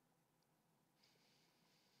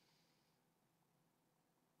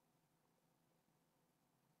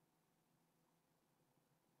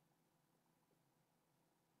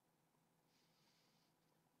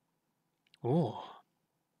 Oh.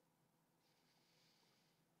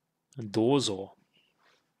 Dozo.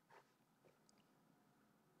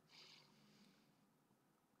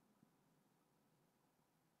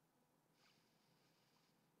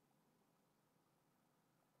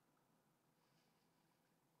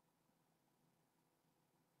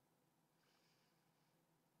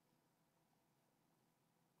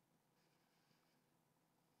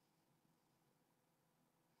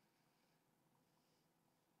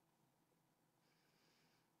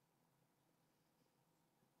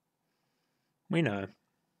 We know.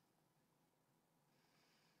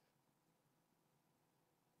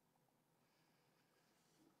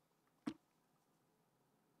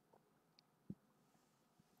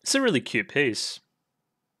 It's a really cute piece.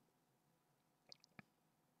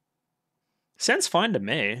 Sounds fine to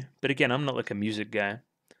me, but again, I'm not like a music guy.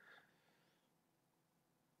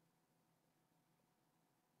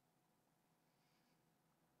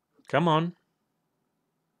 Come on.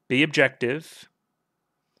 Be objective.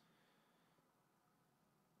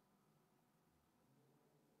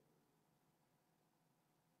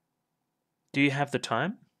 Do you have the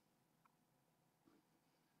time?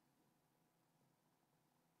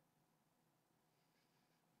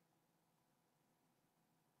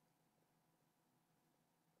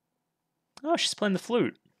 Oh, she's playing the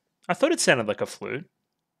flute. I thought it sounded like a flute.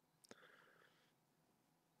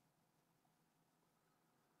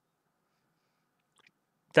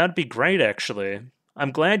 That'd be great, actually.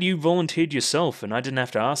 I'm glad you volunteered yourself and I didn't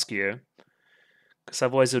have to ask you, because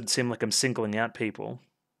otherwise it would seem like I'm singling out people.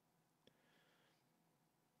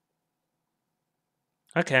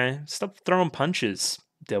 Okay, stop throwing punches,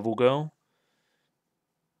 devil girl.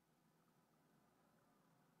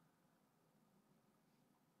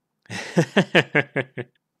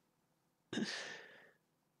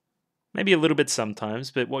 Maybe a little bit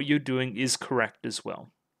sometimes, but what you're doing is correct as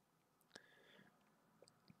well.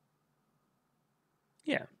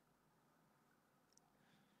 Yeah.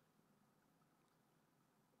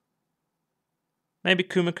 Maybe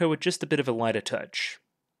Kumiko with just a bit of a lighter touch.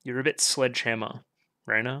 You're a bit sledgehammer,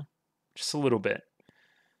 Reina. Just a little bit.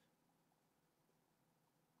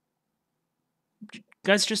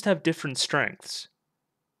 Guys just have different strengths.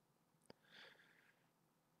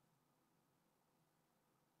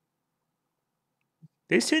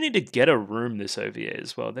 These two need to get a room this OVA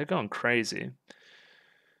as well. They're going crazy.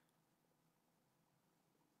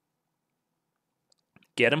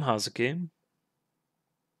 Get him, Hazuki.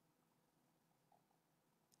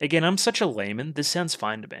 Again, I'm such a layman. This sounds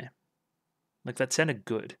fine to me. Like, that sounded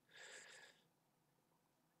good.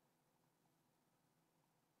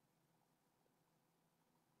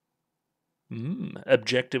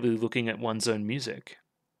 Objectively looking at one's own music.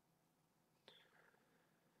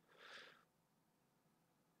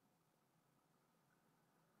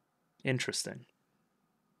 Interesting.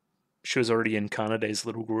 She was already in Kanade's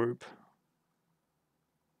little group.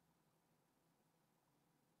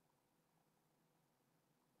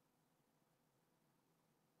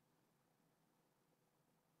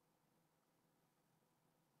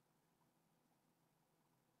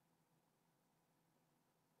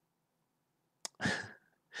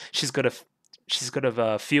 she's got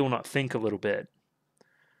to feel, not think a little bit.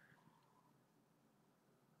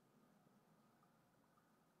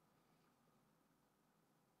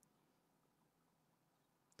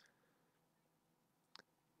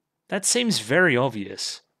 That seems very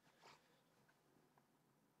obvious.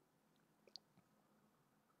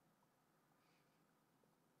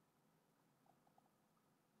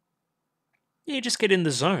 Yeah, just get in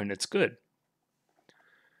the zone. It's good.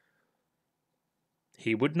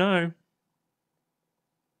 He would know.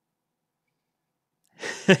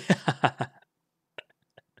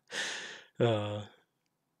 uh,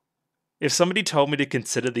 if somebody told me to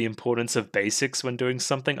consider the importance of basics when doing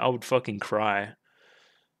something, I would fucking cry.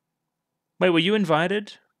 Wait, were you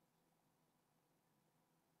invited?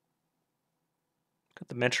 Got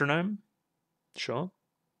the metronome? Sure.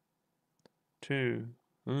 Two.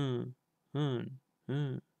 Mm, mm,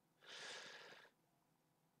 mm.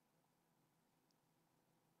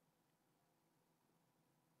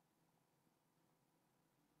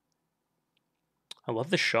 I love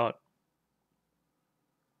the shot.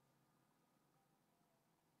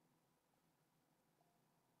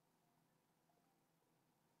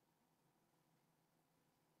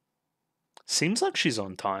 Seems like she's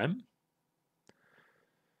on time.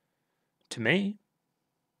 To me.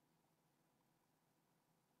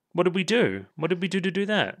 What did we do? What did we do to do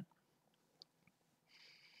that?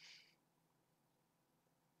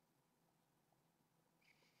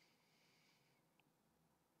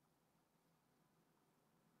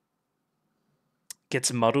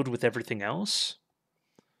 Gets muddled with everything else?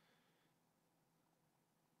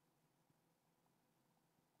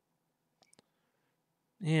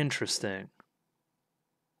 Interesting.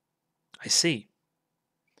 I see.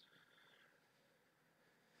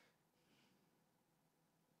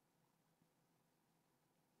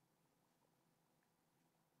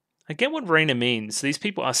 I get what Reina means. These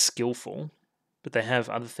people are skillful, but they have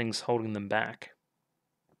other things holding them back.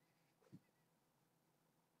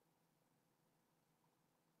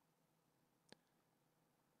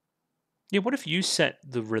 Yeah, what if you set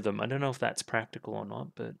the rhythm? I don't know if that's practical or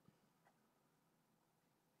not, but...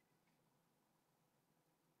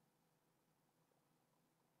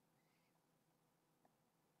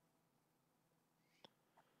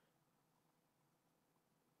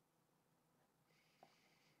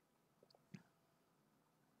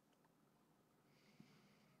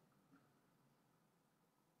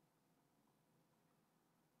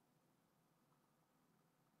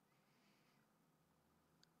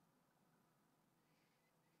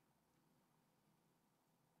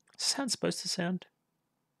 Is how it's supposed to sound?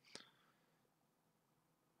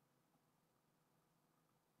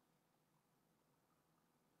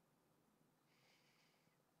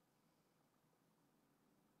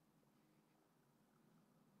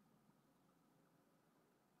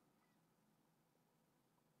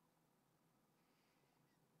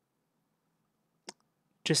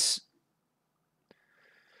 Just...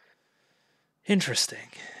 Interesting.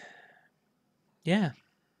 Yeah.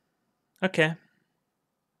 Okay.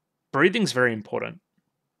 Breathing's very important.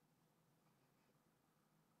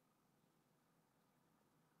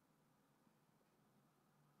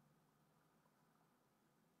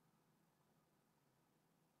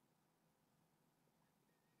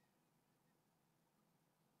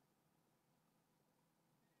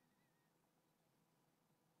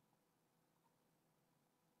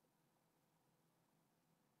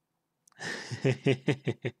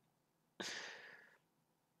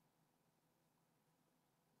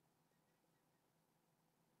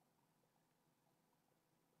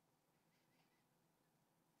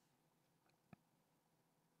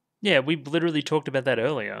 Yeah, we literally talked about that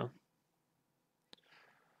earlier.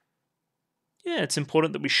 Yeah, it's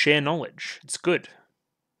important that we share knowledge. It's good.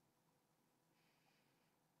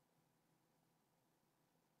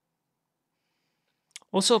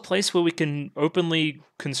 Also, a place where we can openly,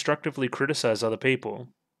 constructively criticize other people.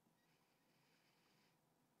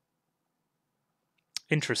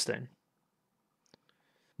 Interesting.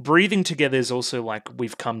 Breathing together is also like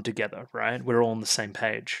we've come together, right? We're all on the same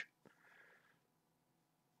page.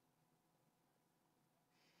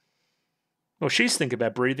 Well, she's thinking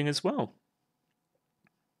about breathing as well.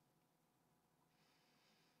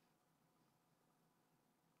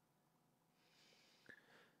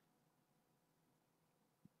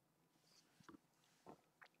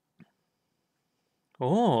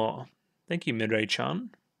 Oh, thank you, Mirai-chan.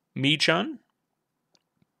 Mi-chan?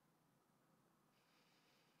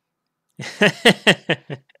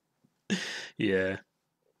 Yeah.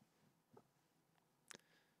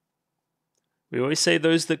 We always say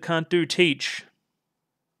those that can't do teach.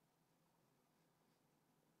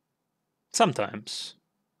 Sometimes.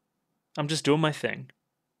 I'm just doing my thing.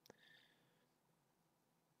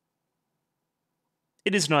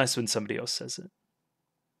 It is nice when somebody else says it.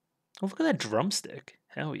 Oh, look at that drumstick.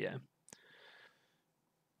 Hell yeah.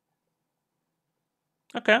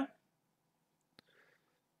 Okay.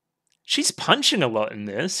 She's punching a lot in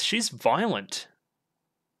this. She's violent.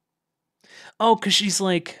 Oh, because she's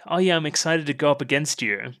like, oh yeah, I'm excited to go up against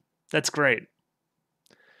you. That's great.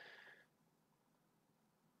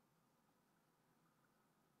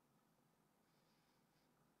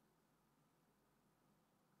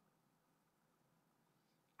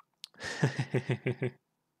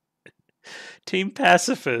 Team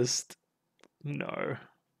pacifist. No.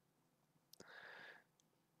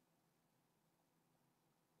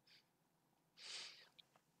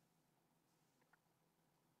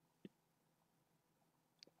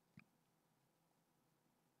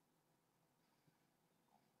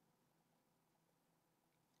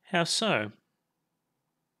 How so?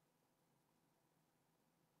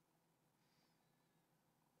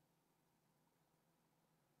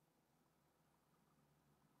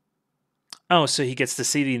 Oh, so he gets to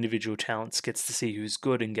see the individual talents, gets to see who's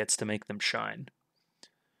good, and gets to make them shine.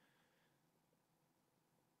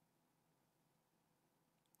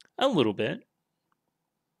 A little bit.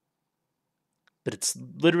 But it's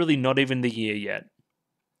literally not even the year yet.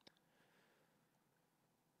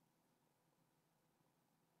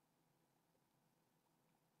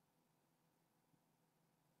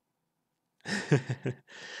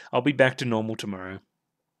 I'll be back to normal tomorrow.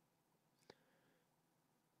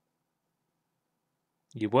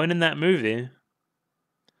 You weren't in that movie.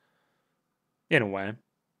 In a way.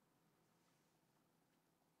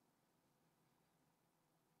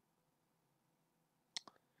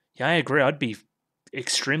 Yeah, I agree. I'd be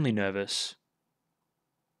extremely nervous.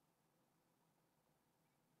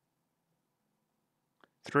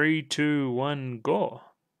 3, 2, 1, go.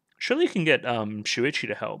 Surely you can get Shuichi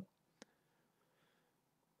to help.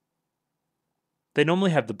 They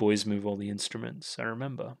normally have the boys move all the instruments, I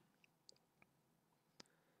remember.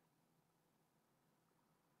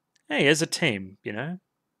 Hey, as a team, you know?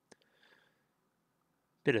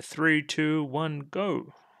 Bit of 3, 2, 1,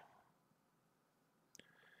 go.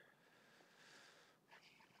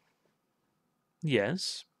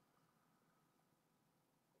 Yes,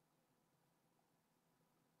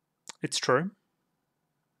 it's true.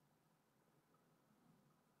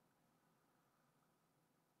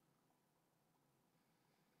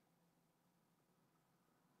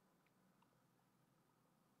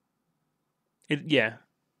 Yeah.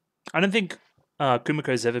 I don't think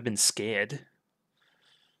Kumiko's ever been scared.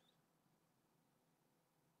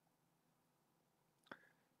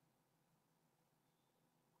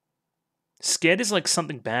 Scared is like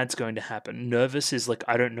something bad's going to happen. Nervous is like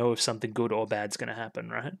I don't know if something good or bad's going to happen,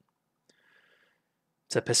 right?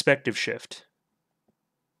 It's a perspective shift.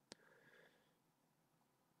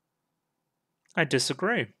 I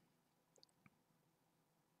disagree.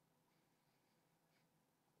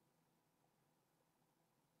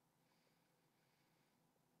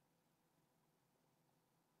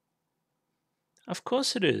 Of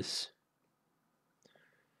course it is.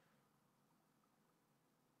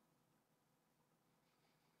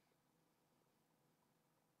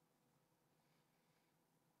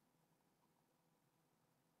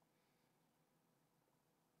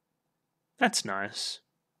 That's nice.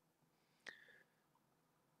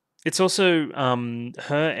 It's also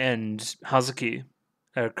her and Hazuki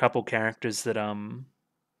are a couple characters that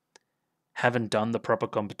haven't done the proper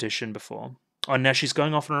competition before. Oh, now she's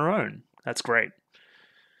going off on her own. That's great.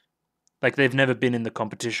 Like they've never been in the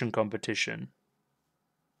competition.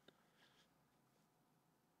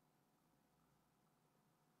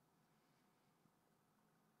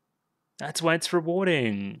 That's why it's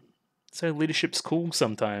rewarding. So leadership's cool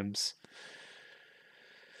sometimes.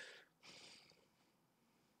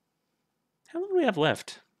 How long do we have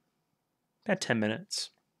left? About 10 minutes.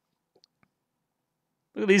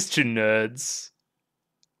 Look at these two nerds.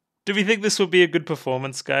 Do we think this will be a good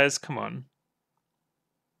performance, guys? Come on.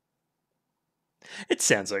 It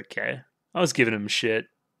sounds okay. I was giving him shit.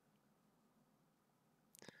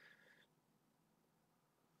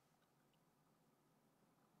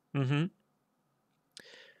 Mm-hmm.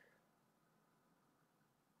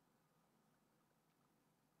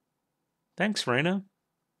 Thanks, Raina.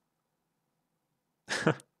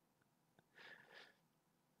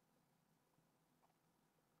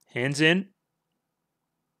 Hands in.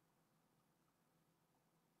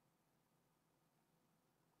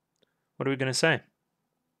 What are we going to say?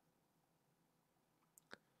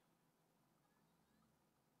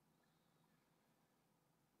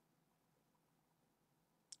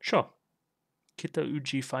 Sure. Kita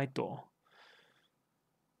Uji Faito. Oh,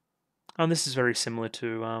 and this is very similar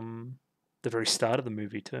to the very start of the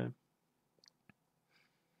movie too.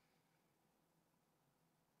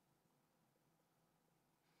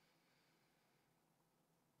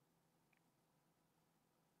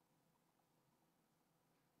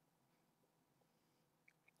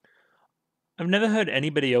 I've never heard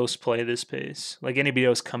anybody else play this piece. Like anybody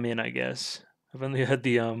else come in, I guess. I've only heard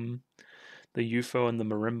the UFO and the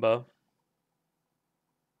marimba.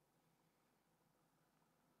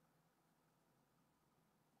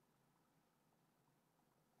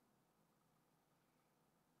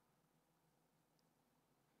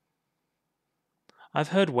 I've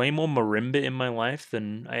heard way more marimba in my life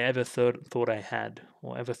than I ever thought I had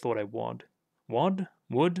or ever thought I would. Would?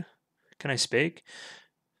 Can I speak?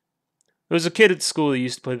 There was a kid at school that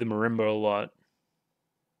used to play the marimba a lot,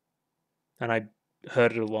 and I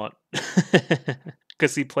heard it a lot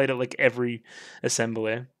because he played it like every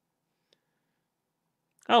assembly.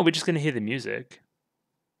 Oh, we're just gonna hear the music.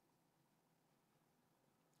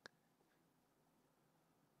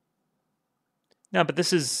 No, but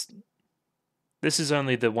this is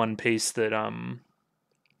only the one piece that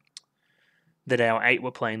that our 8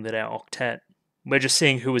 were playing, that our octet. We're just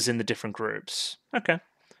seeing who was in the different groups. Okay.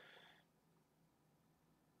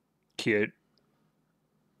 Cute.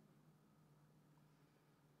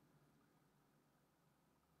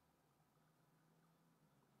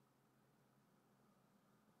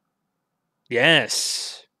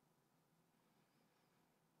 Yes.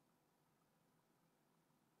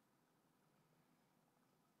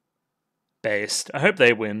 Based. I hope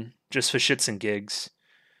they win, just for shits and gigs.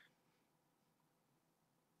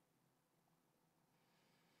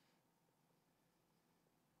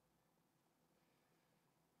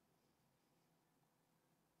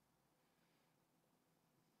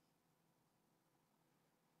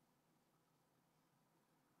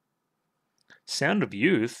 Sound of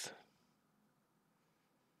Youth.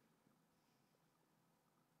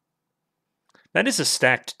 That is a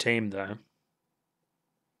stacked team, though.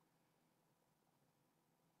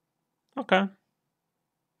 Okay.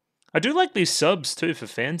 I do like these subs, too, for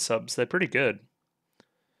fan subs. They're pretty good.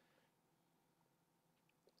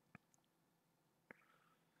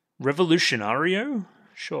 Revolutionario?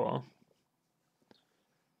 Sure.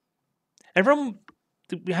 Everyone...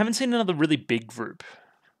 We haven't seen another really big group.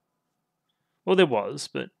 Well, there was,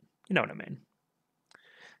 but you know what I mean.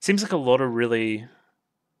 Seems like a lot of really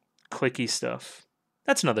clicky stuff.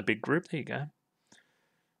 That's another big group. There you go.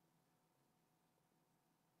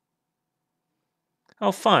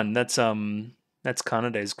 Oh, fun. That's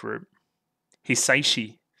Kanade's group.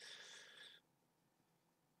 Hisaishi.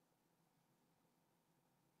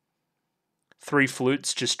 Three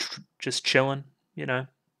flutes just chilling, you know.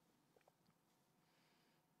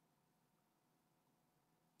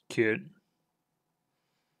 Cute.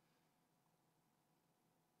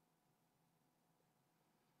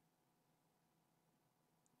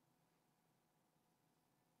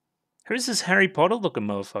 Who's this Harry Potter looking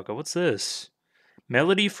motherfucker? What's this?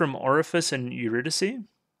 Melody from Orifice and Eurydice?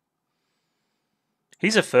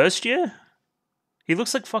 He's a first year? He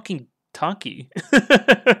looks like fucking Taki.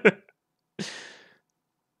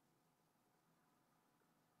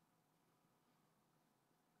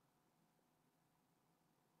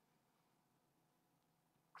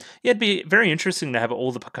 Yeah, it'd be very interesting to have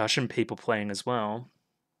all the percussion people playing as well.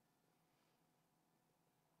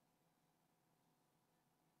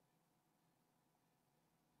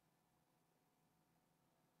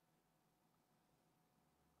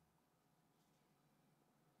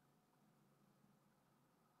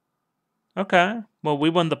 Okay. Well, we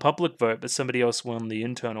won the public vote, but somebody else won the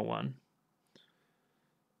internal one.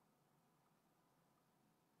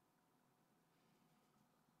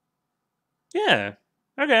 Yeah.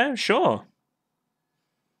 Okay, sure.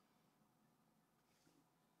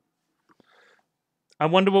 I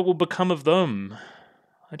wonder what will become of them.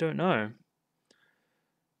 I don't know.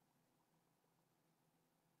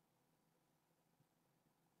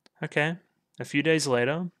 Okay. A few days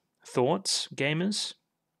later, thoughts, gamers?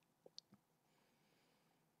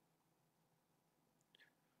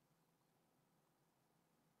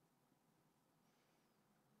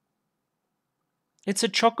 It's a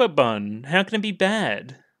chocolate bun. How can it be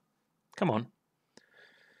bad? Come on.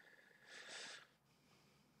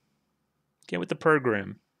 Get with the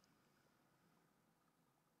program.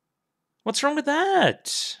 What's wrong with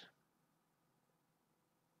that?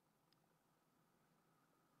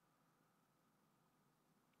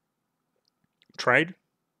 Trade?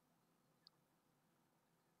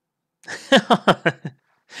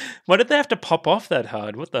 Why did they have to pop off that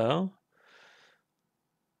hard? What the hell?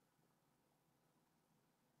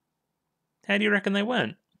 How do you reckon they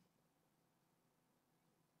went?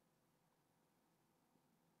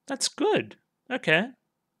 That's good. Okay.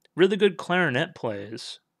 Really good clarinet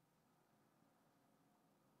players.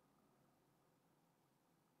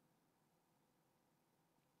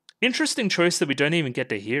 Interesting choice that we don't even get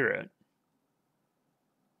to hear it.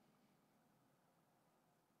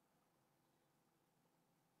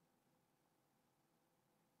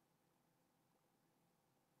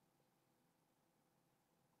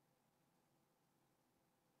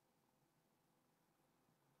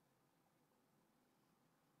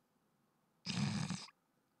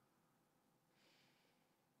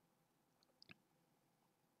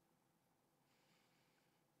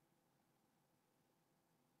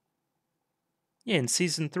 Yeah, in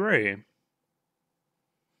season 3.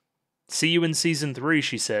 See you in season 3,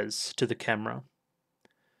 she says to the camera.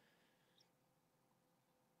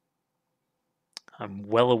 I'm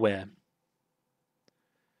well aware.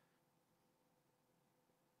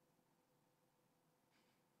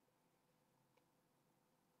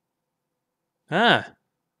 Ah,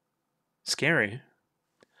 scary.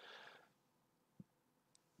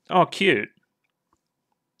 Oh, cute.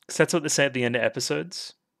 Because that's what they say at the end of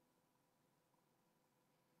episodes.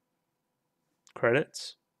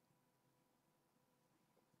 Credits.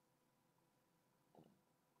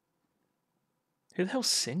 Who the hell's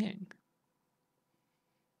singing?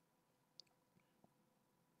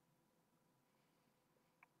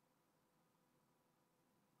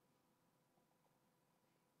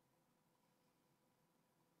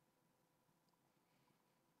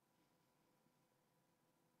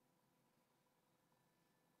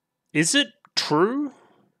 Is it true?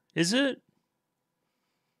 Is it?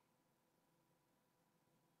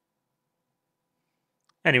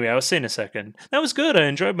 Anyway, I'll see in a second. That was good. I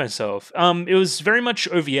enjoyed myself. It was very much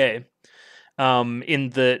OVA. In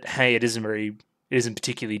that, hey, it isn't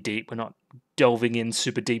particularly deep. We're not delving in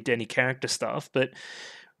super deep to any character stuff, but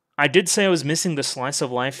I did say I was missing the slice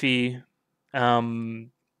of lifey, Hibike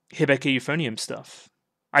Euphonium stuff.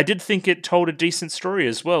 I did think it told a decent story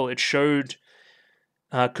as well. It showed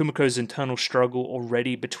Kumiko's internal struggle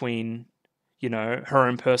already between, her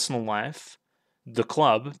own personal life, the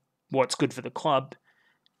club, what's good for the club,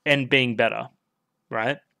 and being better,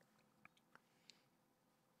 right?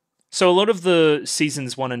 So a lot of the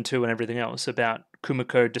seasons 1 and 2 and everything else about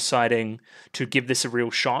Kumiko deciding to give this a real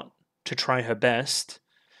shot, to try her best,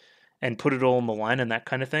 and put it all on the line and that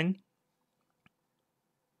kind of thing.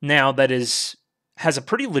 Now that has a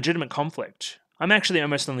pretty legitimate conflict. I'm actually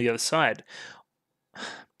almost on the other side.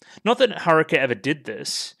 Not that Haruka ever did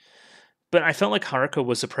this, but I felt like Haruka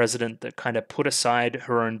was a president that kind of put aside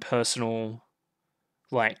her own personal,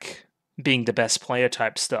 like, being the best player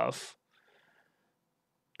type stuff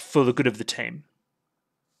for the good of the team.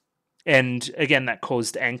 And again, that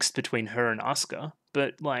caused angst between her and Asuka.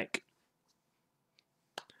 But, like,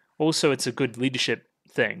 also it's a good leadership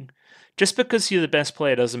thing. Just because you're the best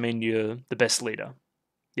player doesn't mean you're the best leader,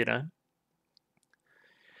 you know?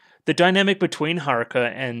 The dynamic between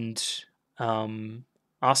Haruka and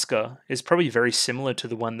Asuka is probably very similar to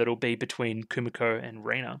the one that'll be between Kumiko and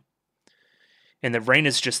Reina. And that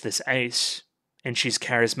Reina's just this ace, and she's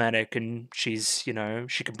charismatic, and she's,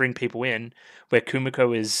 she can bring people in, where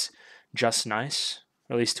Kumiko is just nice,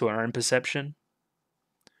 at least to her own perception.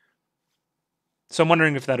 So I'm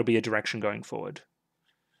wondering if that'll be a direction going forward.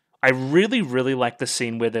 I really, really like the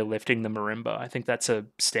scene where they're lifting the marimba. I think that's a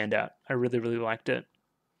standout. I really, really liked it.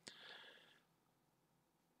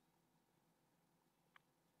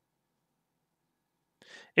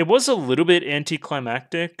 It was a little bit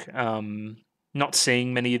anticlimactic, not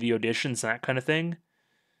seeing many of the auditions, that kind of thing.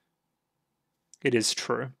 It is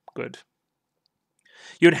true. Good.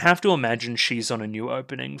 You'd have to imagine she's on a new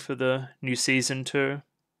opening for the new season too.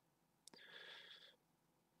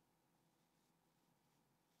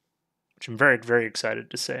 Which I'm very, very excited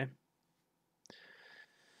to see.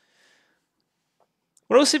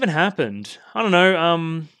 What else even happened? I don't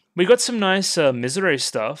know. We got some nice Misery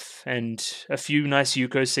stuff and a few nice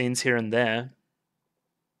Yuko scenes here and there.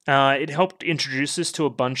 It helped introduce us to a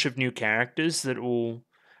bunch of new characters that will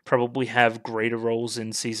probably have greater roles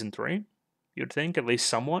in Season 3, you'd think, at least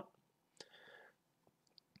somewhat.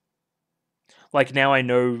 Like now I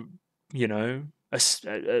know,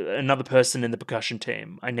 another person in the percussion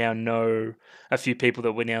team. I now know a few people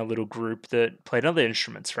that were in our little group that played other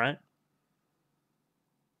instruments, right?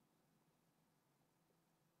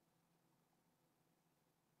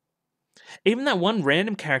 Even that one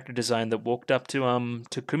random character design that walked up to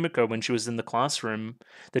Kumiko when she was in the classroom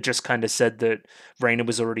that just kind of said that Reina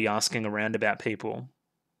was already asking around about people.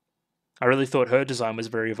 I really thought her design was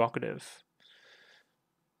very evocative.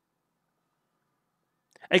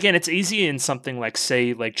 Again, it's easy in something like,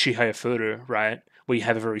 say, like Chihaya Furu, right? Where you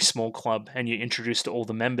have a very small club and you're introduced to all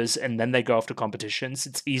the members and then they go off to competitions.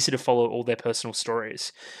 It's easy to follow all their personal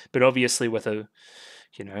stories. But obviously with a,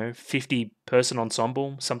 50-person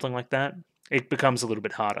ensemble, something like that, it becomes a little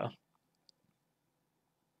bit harder.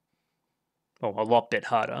 Well, a lot bit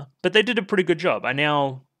harder. But they did a pretty good job. I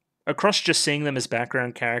now, across just seeing them as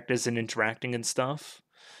background characters and interacting and stuff,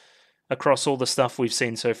 across all the stuff we've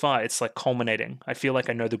seen so far, it's like culminating. I feel like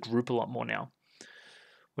I know the group a lot more now,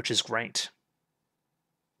 which is great.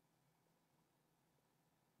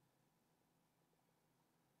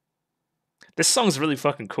 This song's really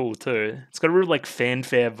fucking cool too. It's got a real like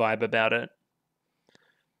fanfare vibe about it.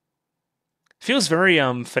 Feels very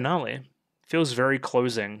finale. Feels very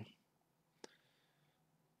closing.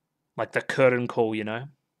 Like the curtain call,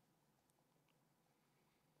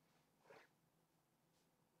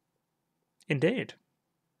 Indeed.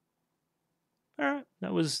 Alright,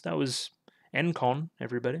 that was NCon,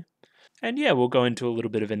 everybody. And yeah, we'll go into a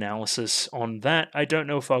little bit of analysis on that. I don't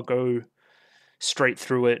know if I'll go straight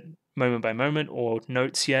through it moment by moment or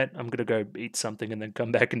notes yet. I'm going to go eat something and then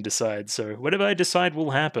come back and decide. So whatever I decide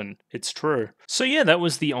will happen. It's true. So yeah, that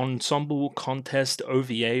was the Ensemble Contest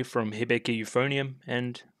OVA from Hibike Euphonium,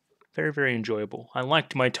 and very, very enjoyable. I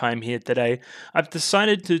liked my time here today. I've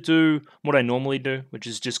decided to do what I normally do, which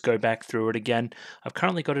is just go back through it again. I've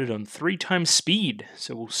currently got it on 3 times speed,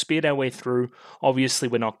 so we'll speed our way through. Obviously,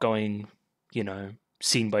 we're not going,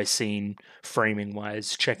 scene by scene, framing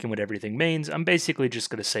wise, checking what everything means. I'm basically just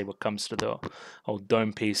going to say what comes to the old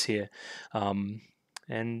dome piece here.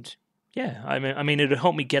 And yeah, I mean, it'll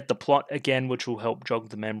help me get the plot again, which will help jog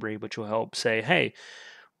the memory, which will help say, hey,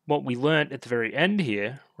 what we learnt at the very end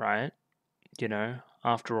here, right?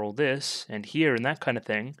 After all this and here and that kind of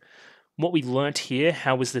thing, what we learnt here,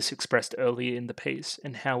 how was this expressed earlier in the piece,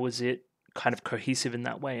 and how was it kind of cohesive in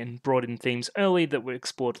that way and brought in themes early that were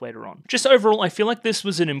explored later on. Just overall, I feel like this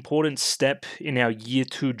was an important step in our year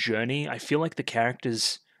 2 journey. I feel like the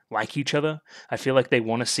characters like each other. I feel like they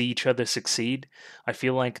want to see each other succeed. I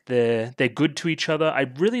feel like they're good to each other.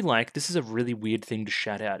 I really like, this is a really weird thing to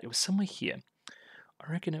shout out. It was somewhere here.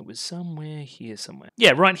 I reckon it was somewhere here somewhere.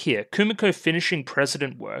 Yeah, right here. Kumiko finishing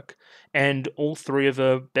president work and all 3 of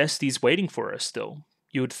her besties waiting for her still.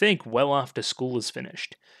 You would think well after school is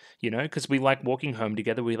finished. Because we like walking home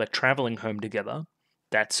together, we like traveling home together.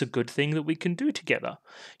 That's a good thing that we can do together,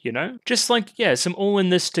 Just like, yeah, some all in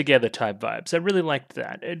this together type vibes. I really liked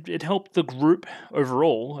that. It helped the group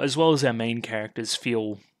overall, as well as our main characters,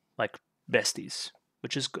 feel like besties,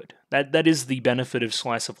 which is good. That is the benefit of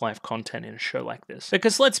slice of life content in a show like this.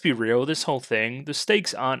 Because let's be real, this whole thing, the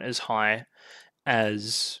stakes aren't as high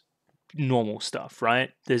as normal stuff, right?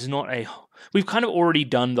 We've kind of already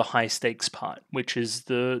done the high stakes part, which is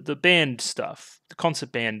the band stuff, the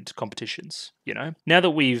concert band competitions, Now that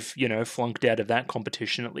we've, flunked out of that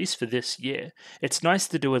competition, at least for this year, it's nice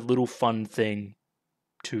to do a little fun thing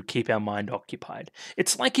to keep our mind occupied.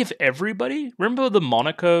 It's like if everybody, remember the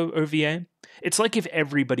Monaco OVA? It's like if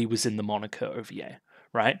everybody was in the Monica OVA,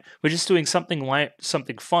 right? We're just doing something light,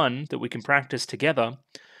 something fun that we can practice together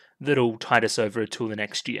that'll tide us over till the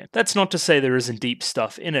next year. That's not to say there isn't deep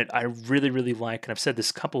stuff in it. I really, really like, and I've said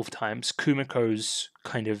this a couple of times, Kumiko's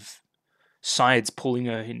kind of sides pulling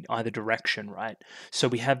her in either direction, right? So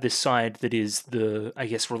we have this side that is the, I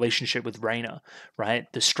guess, relationship with Reina,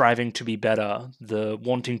 right? The striving to be better, the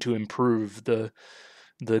wanting to improve, the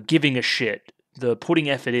giving a shit, the putting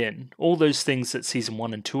effort in, all those things that season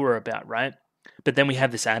 1 and 2 are about, right? But then we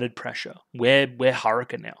have this added pressure. We're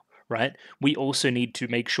Haruka now, right? We also need to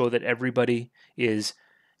make sure that everybody is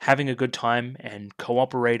having a good time and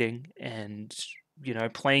cooperating and, you know,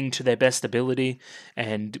 playing to their best ability.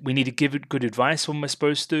 And we need to give it good advice when we're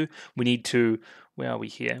supposed to. We need to, where are we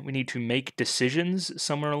here? We need to make decisions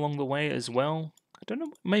somewhere along the way as well. I don't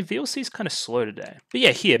know, my VLC is kind of slow today. But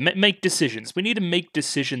yeah, here, make decisions. We need to make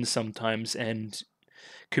decisions sometimes, and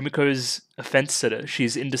Kumiko's a fence sitter.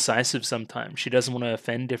 She's indecisive sometimes. She doesn't want to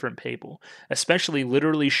offend different people, especially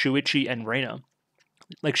literally Shuichi and Reina.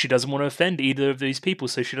 Like, she doesn't want to offend either of these people,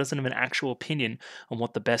 so she doesn't have an actual opinion on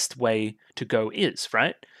what the best way to go is,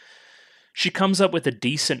 right? She comes up with a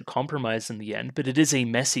decent compromise in the end, but it is a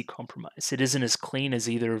messy compromise. It isn't as clean as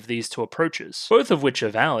either of these two approaches, both of which are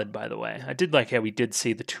valid, by the way. I did like how we did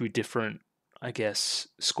see the two different, I guess,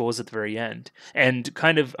 scores at the very end, and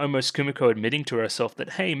kind of almost Kumiko admitting to herself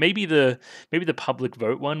that, hey, maybe the public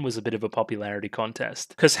vote one was a bit of a popularity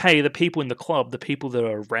contest, because hey, the people in the club, the people that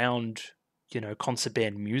are around, you know, concert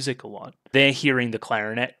band music a lot, they're hearing the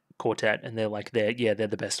clarinet quartet and they're like, they're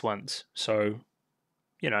the best ones, so,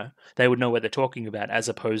 you know, they would know what they're talking about, as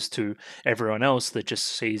opposed to everyone else that just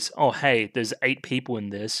sees, oh, hey, there's 8 people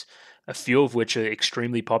in this, a few of which are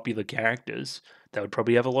extremely popular characters. They would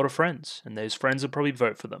probably have a lot of friends, and those friends would probably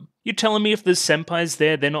vote for them. You're telling me if there's senpais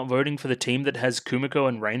there, they're not voting for the team that has Kumiko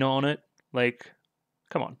and Reina on it? Like,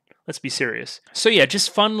 come on, let's be serious. So yeah,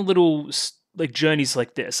 just fun little like journeys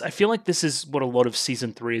like this. I feel like this is what a lot of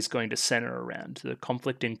Season 3 is going to center around, the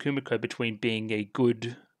conflict in Kumiko between being a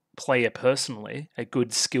good player personally, a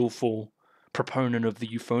good skillful proponent of the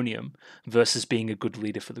Euphonium, versus being a good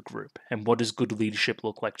leader for the group. And what does good leadership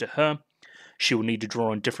look like to her? She will need to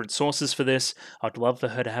draw on different sources for this. I'd love for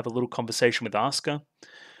her to have a little conversation with Asuka,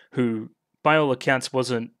 who, by all accounts,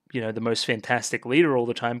 wasn't, you know, the most fantastic leader all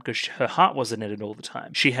the time, because her heart wasn't in it all the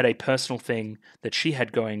time. She had a personal thing that she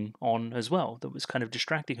had going on as well that was kind of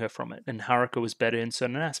distracting her from it, and Haruka was better in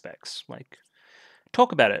certain aspects. Like,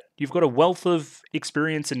 talk about it. You've got a wealth of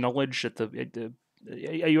experience and knowledge at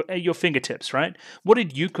your fingertips, right? What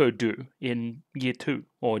did Yuko do in year 2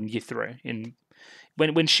 or in year 3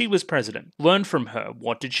 when she was president? Learn from her.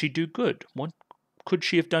 What did she do good? What could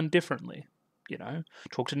she have done differently? You know,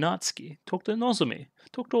 talk to Natsuki, talk to Nozomi,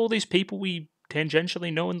 talk to all these people we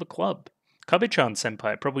tangentially know in the club. Kabe-chan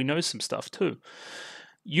senpai probably knows some stuff too.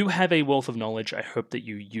 You have a wealth of knowledge. I hope that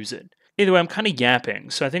you use it. Either way, I'm kind of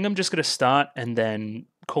yapping, so I think I'm just going to start and then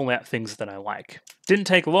call out things that I like. Didn't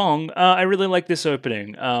take long. I really like this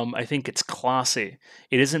opening. I think it's classy.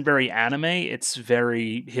 It isn't very anime. It's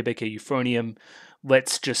very Hibike Euphonium.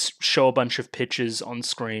 Let's just show a bunch of pictures on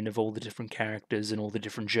screen of all the different characters and all the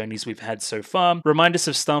different journeys we've had so far. Remind us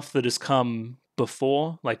of stuff that has come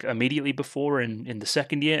before, like immediately before in the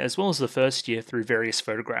second year, as well as the first year, through various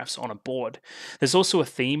photographs on a board. There's also a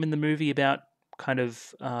theme in the movie about kind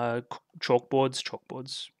of corkboards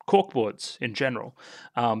in general,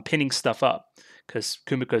 pinning stuff up, because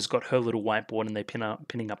Kumiko's got her little whiteboard and they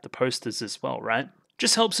pinning up the posters as well, right?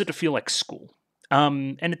 Just helps it to feel like school.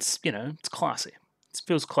 And it's, you know, it's classy. It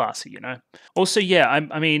feels classy, you know? Also, yeah,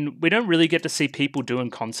 I mean, we don't really get to see people doing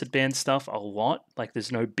concert band stuff a lot. Like,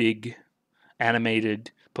 there's no big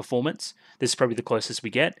animated performance. This is probably the closest we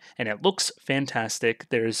get, and it looks fantastic.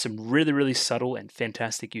 There is some really, really subtle and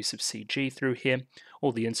fantastic use of CG through here.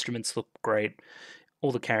 All the instruments look great.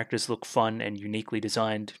 All the characters look fun and uniquely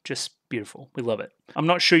designed. Just beautiful. We love it. I'm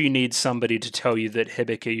not sure you need somebody to tell you that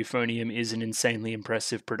Hibike Euphonium is an insanely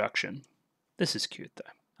impressive production. This is cute, though.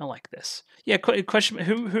 I like this. Yeah, question,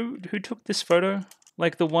 who took this photo?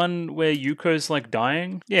 Like the one where Yuko's like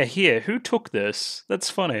dying? Yeah, here. Who took this? That's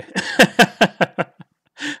funny.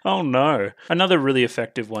 Oh no. Another really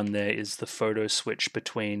effective one there is the photo switch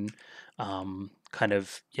between kind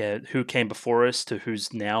of, yeah, who came before us to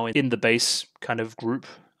who's now in the base kind of group.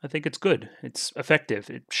 I think it's good. It's effective.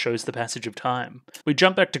 It shows the passage of time. We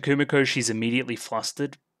jump back to Kumiko. She's immediately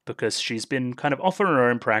flustered because she's been kind of off on her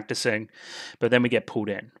own practicing, but then we get pulled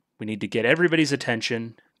in. We need to get everybody's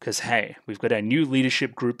attention because, hey, we've got our new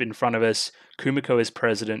leadership group in front of us. Kumiko is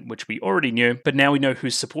president, which we already knew, but now we know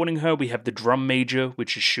who's supporting her. We have the drum major,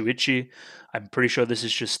 which is Shuichi. I'm pretty sure this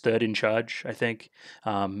is just third in charge, I think,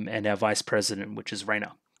 and our vice president, which is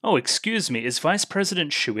Reina. Oh, excuse me, is Vice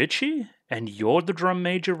President Shuichi and you're the drum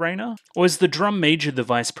major, Reina? Or is the drum major the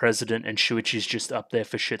vice president and Shuichi's just up there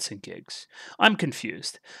for shits and gigs? I'm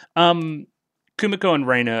confused. Kumiko and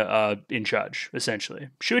Reina are in charge, essentially.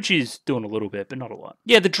 Shuichi's doing a little bit, but not a lot.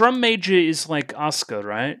 Yeah, the drum major is like Asuka,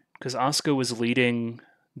 right? Because Asuka was leading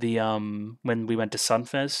the when we went to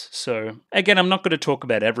Sunfest. So again, I'm not going to talk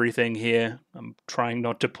about everything here. I'm trying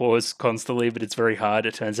not to pause constantly, but it's very hard.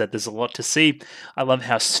 It turns out there's a lot to see. I love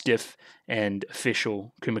how stiff and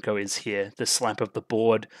official Kumiko is here. The slap of the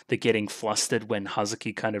board, the getting flustered when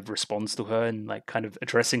Hazuki kind of responds to her and like kind of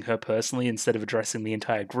addressing her personally instead of addressing the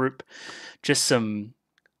entire group. Just some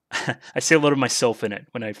I see a lot of myself in it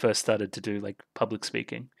when I first started to do like public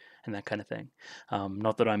speaking and that kind of thing.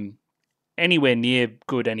 Not that I'm anywhere near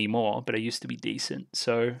good anymore, but I used to be decent.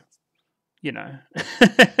 So, you know,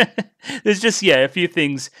 there's just, yeah, a few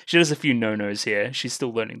things. She does a few no-nos here. She's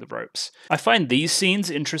still learning the ropes. I find these scenes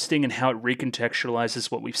interesting in how it recontextualizes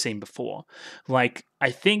what we've seen before. Like, I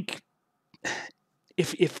think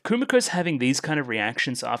if Kumiko's having these kind of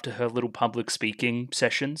reactions after her little public speaking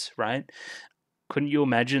sessions, right? Couldn't you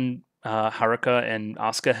imagine Haruka and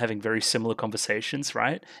Asuka having very similar conversations,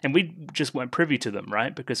 right? And we just weren't privy to them,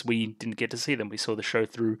 right? Because we didn't get to see them. We saw the show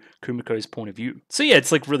through Kumiko's point of view. So yeah,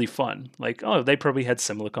 it's like really fun. Like, oh, they probably had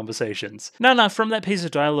similar conversations. No, from that piece of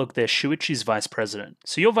dialogue there, Shuichi's vice president.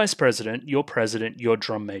 So you're vice president, you're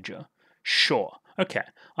drum major. Sure. Okay,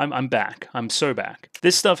 I'm back. I'm so back.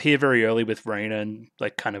 This stuff here very early with Reina and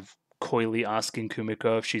like kind of coyly asking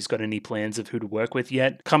Kumiko if she's got any plans of who to work with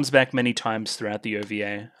yet. Comes back many times throughout the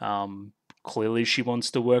OVA. Clearly she wants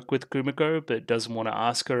to work with Kumiko, but doesn't want to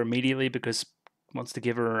ask her immediately because wants to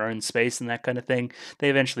give her her own space and that kind of thing. They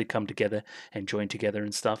eventually come together and join together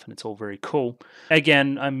and stuff, and it's all very cool.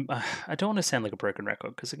 Again, I don't want to sound like a broken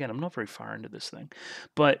record because again, I'm not very far into this thing,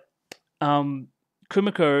 but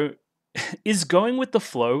Kumiko is going with the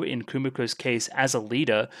flow in Kumiko's case as a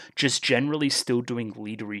leader, just generally still doing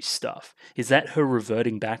leadery stuff. Is that her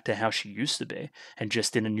reverting back to how she used to be and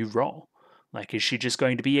just in a new role? Like, is she just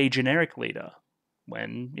going to be a generic leader?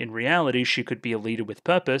 When in reality, she could be a leader with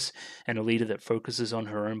purpose and a leader that focuses on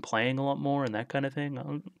her own playing a lot more and that kind of thing.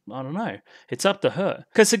 I don't know. It's up to her.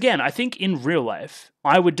 Because again, I think in real life,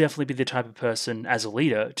 I would definitely be the type of person as a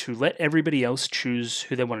leader to let everybody else choose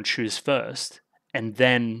who they want to choose first and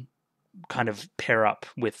then kind of pair up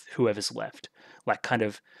with whoever's left. Like kind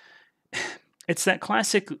of, it's that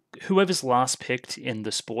classic whoever's last picked in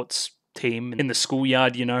the sports team in the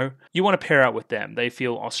schoolyard, you know, you want to pair up with them. They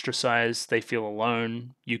feel ostracized, they feel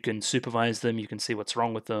alone. You can supervise them, you can see what's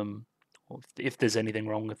wrong with them, or if there's anything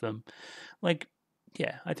wrong with them. Like,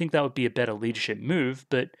 yeah, I think that would be a better leadership move,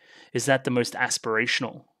 but is that the most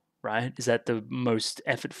aspirational, right? Is that the most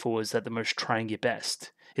effortful? Is that the most trying your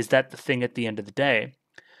best? Is that the thing at the end of the day?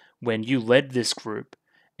 When you led this group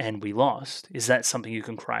and we lost, is that something you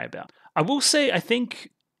can cry about? I will say, I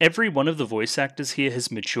think every one of the voice actors here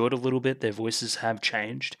has matured a little bit. Their voices have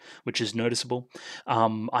changed, which is noticeable.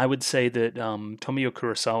 I would say that Tomoyo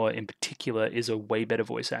Kurosawa in particular is a way better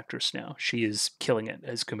voice actress now. She is killing it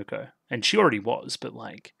as Kumiko. And she already was, but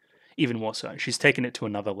like, even more so. She's taken it to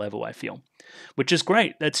another level, I feel. Which is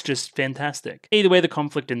great. That's just fantastic. Either way, the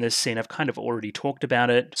conflict in this scene, I've kind of already talked about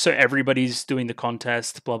it. So everybody's doing the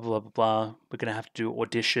contest, blah, blah, blah, blah. We're going to have to do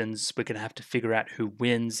auditions. We're going to have to figure out who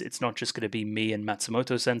wins. It's not just going to be me and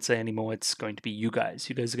Matsumoto-sensei anymore. It's going to be you guys.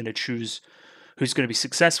 You guys are going to choose who's going to be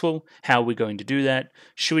successful, how are we going to do that.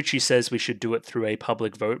 Shuichi says we should do it through a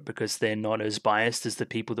public vote because they're not as biased as the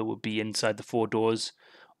people that would be inside the four doors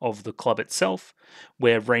of the club itself,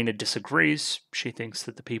 where Reina disagrees. She thinks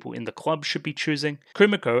that the people in the club should be choosing.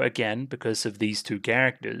 Kumiko, again, because of these two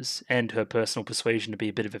characters and her personal persuasion to be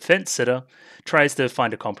a bit of a fence sitter, tries to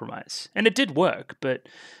find a compromise. And it did work, but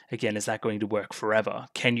again, is that going to work forever?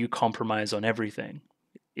 Can you compromise on everything?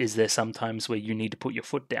 Is there some times where you need to put your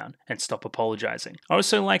foot down and stop apologizing? I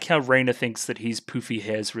also like how Reina thinks that his poofy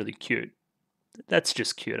hair is really cute. That's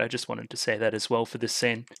just cute. I just wanted to say that as well for this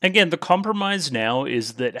scene. Again, the compromise now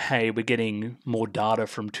is that, hey, we're getting more data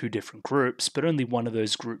from two different groups, but only one of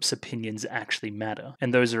those groups' opinions actually matter.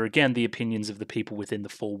 And those are, again, the opinions of the people within the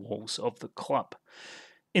four walls of the club.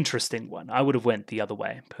 Interesting one. I would have went the other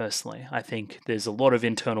way, personally. I think there's a lot of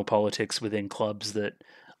internal politics within clubs that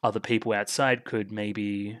other people outside could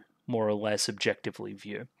maybe more or less objectively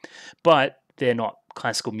view. But they're not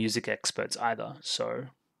classical music experts either, so,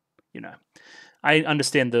 you know. I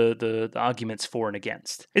understand the arguments for and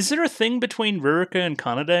against. Is there a thing between Ruruka and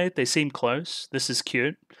Kanade? They seem close. This is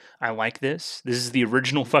cute. I like this. This is the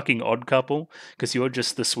original fucking odd couple, because you're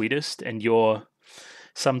just the sweetest and you're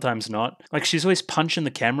sometimes not. Like, she's always punching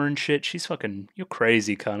the camera and shit. You're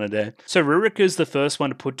crazy, Kanade. So Ruruka's the first one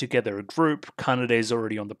to put together a group. Kanade's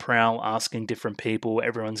already on the prowl, asking different people.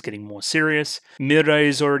 Everyone's getting more serious.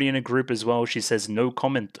 Mirai's already in a group as well. She says no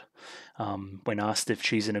comment when asked if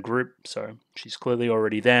she's in a group. So she's clearly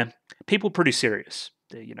already there. People pretty serious.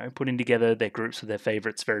 They're, putting together their groups with their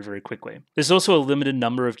favorites very, very quickly. There's also a limited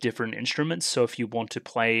number of different instruments, so if you want to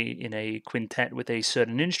play in a quintet with a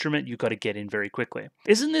certain instrument, you've got to get in very quickly.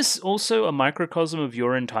 Isn't this also a microcosm of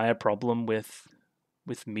your entire problem with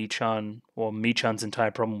Mi-chan, or Mi-chan's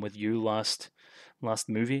entire problem with you last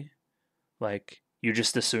movie? Like, you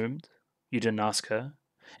just assumed? You didn't ask her?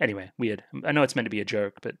 Anyway, weird. I know it's meant to be a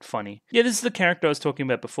joke, but funny. Yeah, this is the character I was talking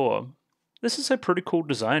about before. This is a pretty cool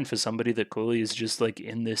design for somebody that clearly is just like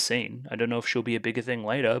in this scene. I don't know if she'll be a bigger thing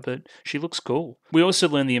later, but she looks cool. We also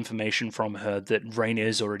learn the information from her that Raina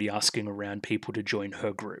is already asking around people to join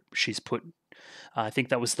her group. She's put, I think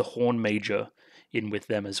that was the horn major in with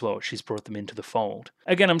them as well. She's brought them into the fold.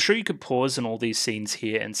 Again, I'm sure you could pause in all these scenes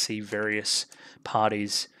here and see various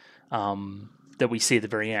parties that we see at the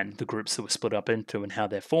very end, the groups that were split up into and how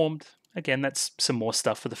they're formed. Again, that's some more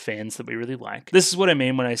stuff for the fans that we really like. This is what I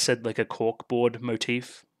mean when I said like a cork board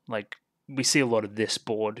motif. Like, we see a lot of this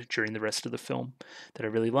board during the rest of the film that I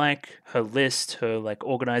really like. Her list, her like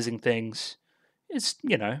organizing things. It's,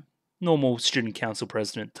 normal student council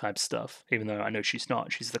president type stuff, even though I know she's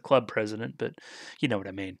not. She's the club president, but you know what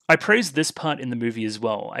I mean. I praised this part in the movie as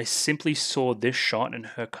well. I simply saw this shot and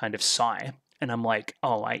her kind of sigh, and I'm like,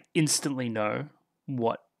 oh, I instantly know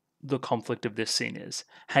what the conflict of this scene is.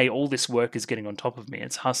 Hey, all this work is getting on top of me.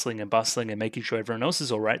 It's hustling and bustling and making sure everyone else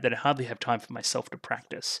is all right, that I hardly have time for myself to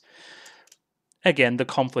practice. Again, the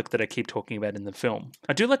conflict that I keep talking about in the film.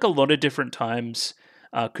 I do like a lot of different times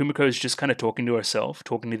Kumiko is just kind of talking to herself,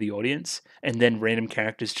 talking to the audience, and then random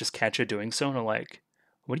characters just catch her doing so and are like,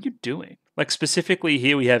 what are you doing? Like, specifically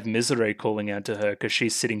here we have Mizure calling out to her because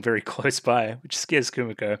she's sitting very close by, which scares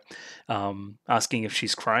Kumiko, asking if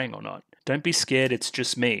she's crying or not. Don't be scared, it's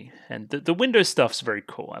just me. And the window stuff's very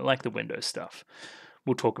cool. I like the window stuff.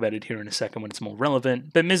 We'll talk about it here in a second when it's more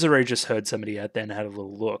relevant. But Mizure just heard somebody out there and had a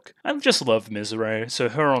little look. I just love Mizure, so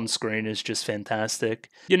her on screen is just fantastic.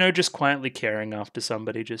 Just quietly caring after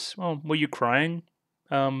somebody. Just, oh, were you crying,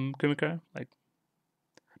 Kumiko? Like,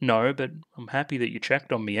 no, but I'm happy that you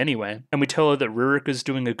checked on me anyway. And we tell her that Ruruka's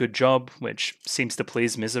doing a good job, which seems to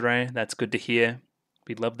please Mizure. That's good to hear.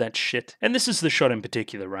 We love that shit. And this is the shot in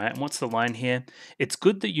particular, right? And what's the line here? It's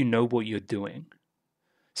good that you know what you're doing.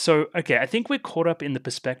 So, okay, I think we're caught up in the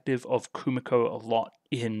perspective of Kumiko a lot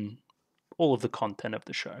in all of the content of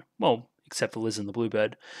the show. Well, except for Liz and the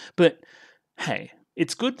Bluebird. But, hey,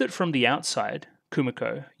 it's good that from the outside,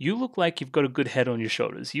 Kumiko, you look like you've got a good head on your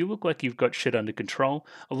shoulders. You look like you've got shit under control.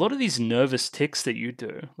 A lot of these nervous tics that you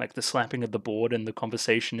do, like the slapping of the board and the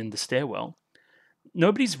conversation in the stairwell,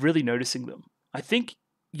 nobody's really noticing them. I think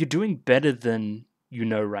you're doing better than you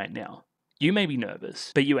know right now. You may be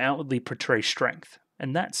nervous, but you outwardly portray strength.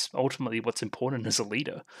 And that's ultimately what's important as a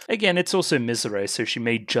leader. Again, it's also Mizure, so she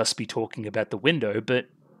may just be talking about the window, but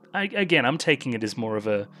I'm taking it as more of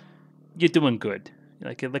a, you're doing good.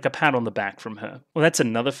 Like a pat on the back from her. Well, that's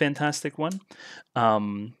another fantastic one.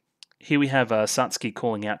 Here we have Satsuki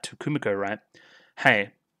calling out to Kumiko, right?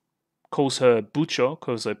 Hey, calls her Bucho,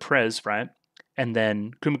 calls her Prez, right? And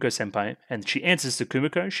then Kumiko-senpai, and she answers to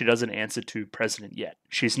Kumiko. She doesn't answer to President yet.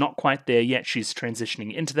 She's not quite there yet. She's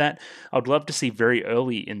transitioning into that. I'd love to see very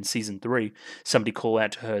early in Season 3 somebody call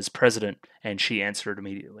out to her as President, and she answer it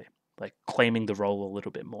immediately, like claiming the role a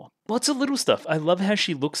little bit more. Lots of little stuff. I love how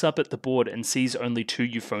she looks up at the board and sees only 2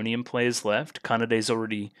 Euphonium players left. Kanade's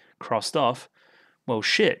already crossed off. Well,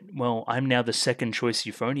 shit. Well, I'm now the second choice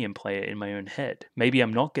Euphonium player in my own head. Maybe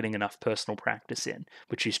I'm not getting enough personal practice in,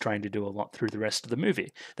 which she's trying to do a lot through the rest of the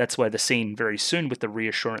movie. That's why the scene very soon with the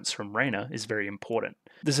reassurance from Raina is very important.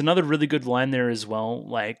 There's another really good line there as well,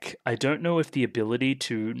 like, I don't know if the ability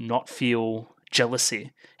to not feel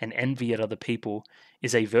jealousy and envy at other people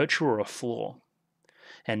is a virtue or a flaw.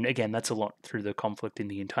 And again, that's a lot through the conflict in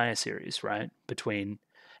the entire series, right? Between,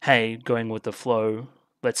 hey, going with the flow,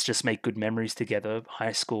 let's just make good memories together,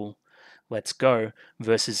 high school, let's go,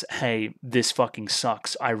 versus, hey, this fucking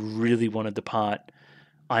sucks, I really want to depart,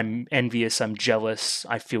 I'm envious, I'm jealous,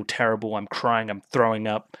 I feel terrible, I'm crying, I'm throwing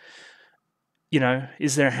up.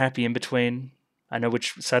 Is there a happy in between? I know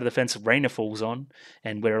which side of the fence Reina falls on,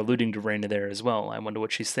 and we're alluding to Reina there as well. I wonder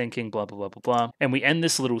what she's thinking, blah, blah, blah, blah, blah. And we end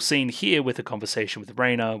this little scene here with a conversation with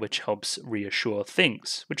Reina, which helps reassure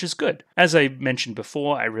things, which is good. As I mentioned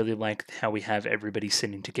before, I really like how we have everybody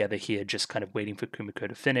sitting together here, just kind of waiting for Kumiko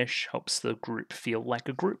to finish. Helps the group feel like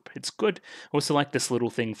a group. It's good. I also like this little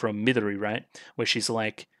thing from Midori, right? Where she's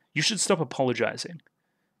like, you should stop apologizing.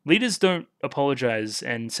 Leaders don't apologize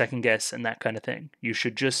and second guess and that kind of thing. You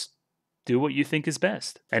should just do what you think is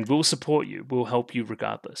best. And we'll support you. We'll help you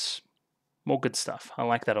regardless. More good stuff. I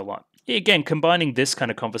like that a lot. Yeah, again, combining this kind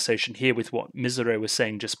of conversation here with what Mizore was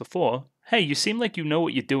saying just before. Hey, you seem like you know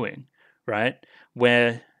what you're doing, right?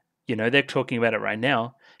 Where, they're talking about it right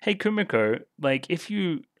now. Hey, Kumiko, like, if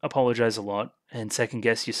you apologize a lot and second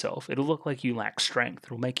guess yourself, it'll look like you lack strength.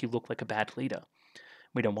 It'll make you look like a bad leader.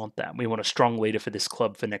 We don't want that. We want a strong leader for this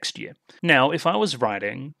club for next year. Now, if I was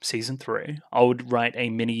writing Season 3, I would write a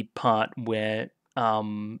mini part where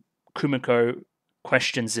Kumiko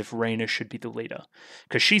questions if Reina should be the leader.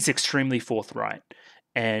 Because she's extremely forthright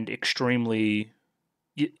and extremely...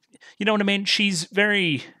 You know what I mean? She's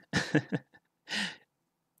very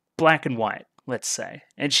black and white, let's say.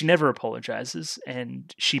 And she never apologizes,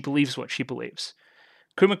 and she believes what she believes.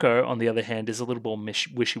 Kumiko, on the other hand, is a little more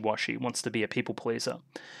wishy-washy, wants to be a people pleaser.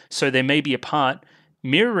 So there may be a part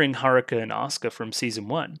mirroring Haruka and Asuka from Season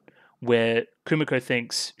 1, where Kumiko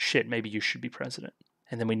thinks, shit, maybe you should be president.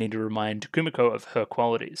 And then we need to remind Kumiko of her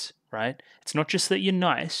qualities, right? It's not just that you're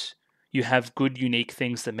nice, you have good, unique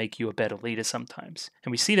things that make you a better leader sometimes.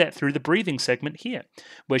 And we see that through the breathing segment here,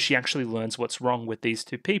 where she actually learns what's wrong with these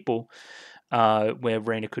two people, where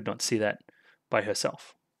Reina could not see that by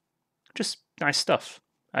herself. Just nice stuff.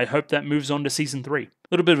 I hope that moves on to Season 3. A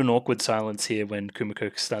little bit of an awkward silence here when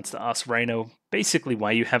Kumiko starts to ask Reina basically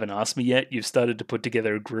why you haven't asked me yet. You've started to put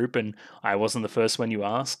together a group and I wasn't the first one you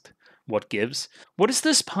asked. What gives? What is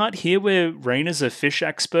this part here where Reina's a fish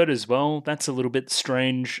expert as well? That's a little bit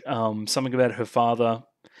strange. Something about her father.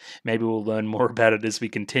 Maybe we'll learn more about it as we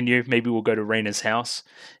continue. Maybe we'll go to Reina's house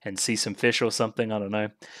and see some fish or something. I don't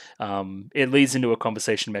know. It leads into a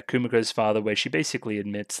conversation about Kumiko's father where she basically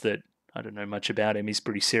admits that I don't know much about him. He's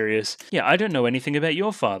pretty serious. Yeah, I don't know anything about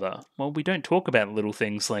your father. Well, we don't talk about little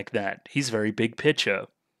things like that. He's very big picture.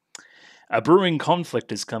 A brewing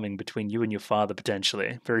conflict is coming between you and your father,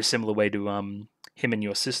 potentially. Very similar way to him and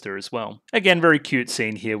your sister as well. Again, very cute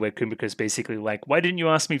scene here where Kumiko's basically like, why didn't you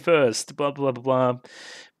ask me first? Blah, blah, blah, blah.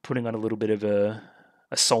 Putting on a little bit of a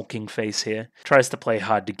sulking face here. Tries to play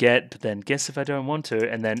hard to get, but then guess if I don't want to.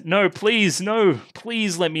 And then, no, please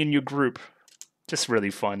let me in your group. Just really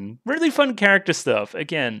fun character stuff.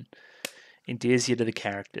 Again, endears you to the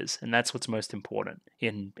characters, and that's what's most important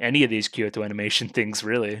in any of these Kyoto Animation things,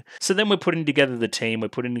 really. So then we're putting together the team, we're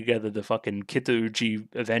putting together the fucking Kitauji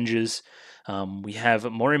Avengers. We have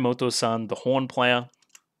Morimoto-san, the horn player.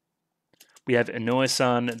 We have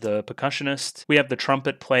Inoue-san, the percussionist. We have the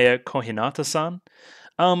trumpet player, Kohinata-san.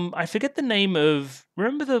 I forget the name of...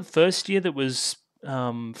 Remember the first year that was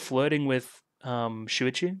flirting with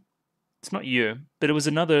Shuichi? It's not you, but it was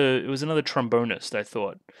another trombonist, I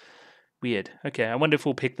thought. Weird. Okay, I wonder if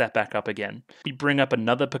we'll pick that back up again. We bring up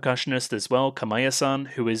another percussionist as well, Kamaya-san,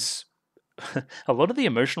 who is a lot of the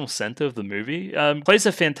emotional center of the movie. Plays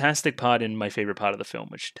a fantastic part in my favorite part of the film,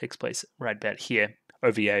 which takes place right about here.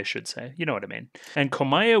 OVA, I should say. You know what I mean. And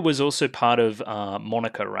Komaya was also part of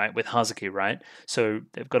Monica, right? With Hazuki, right? So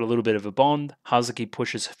they've got a little bit of a bond. Hazuki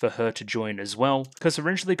pushes for her to join as well. Because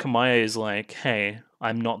originally Komaya is like, hey,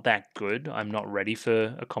 I'm not that good. I'm not ready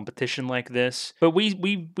for a competition like this. But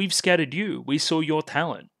we've scouted you. We saw your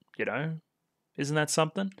talent, you know? Isn't that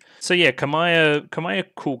something? So yeah, Kamaya,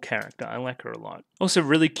 cool character. I like her a lot. Also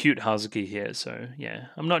really cute Hazuki here, so yeah.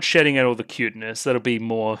 I'm not shedding out all the cuteness. That'll be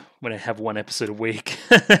more when I have one episode a week.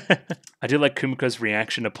 I do like Kumiko's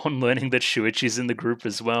reaction upon learning that Shuichi's in the group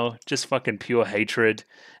as well. Just fucking pure hatred.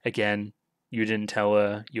 Again, you didn't tell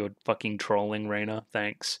her you're fucking trolling Reina.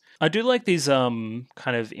 Thanks. I do like these kind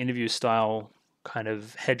of interview style kind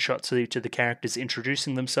of headshots of each of the characters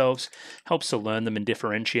introducing themselves. Helps to learn them and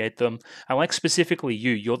differentiate them. I like specifically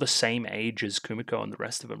you. You're the same age as Kumiko and the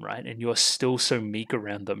rest of them, right? And you're still so meek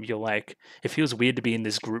around them. You're like, it feels weird to be in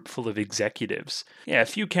this group full of executives. Yeah, a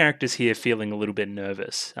few characters here feeling a little bit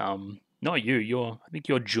nervous. Not you. I think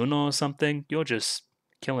you're Juno or something. You're just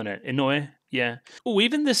killing it. Inoue. Yeah. Oh,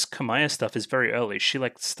 even this Kamaya stuff is very early. She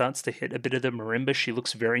like starts to hit a bit of the marimba. She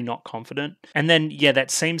looks very not confident. And then, yeah,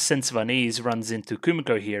 that same sense of unease runs into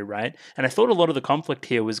Kumiko here, right? And I thought a lot of the conflict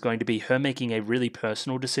here was going to be her making a really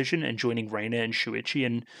personal decision and joining Reina and Shuichi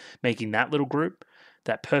and making that little group.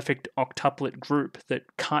 that perfect octuplet group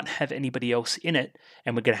that can't have anybody else in it,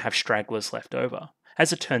 and we're going to have stragglers left over.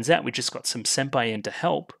 As it turns out, we just got some senpai in to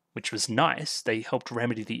help, which was nice. They helped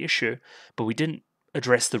remedy the issue, but we didn't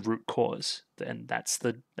address the root cause. And that's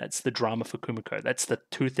the drama for Kumiko. That's the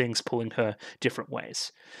two things pulling her different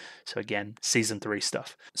ways. So again, season 3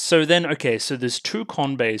 stuff. So then, okay, so there's 2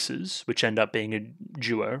 con basses, which end up being a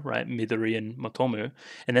duo, right? Midori and Motomu.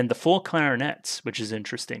 And then the 4 clarinets, which is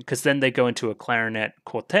interesting, because then they go into a clarinet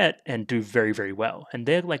quartet and do very, very well. And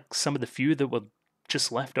they're like some of the few that were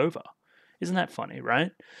just left over. Isn't that funny,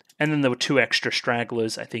 right? And then there were 2 extra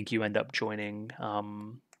stragglers. I think you end up joining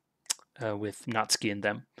with Natsuki and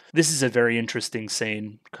them. This is a very interesting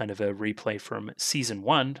scene, kind of a replay from season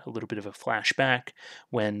 1, a little bit of a flashback,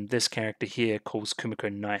 when this character here calls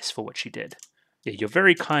Kumiko nice for what she did. Yeah, you're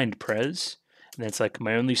very kind, Prez. And it's like,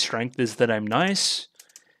 my only strength is that I'm nice.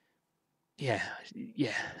 Yeah.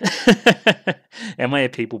 Am I a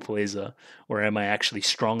people pleaser? Or am I actually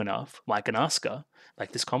strong enough, like an Asuka?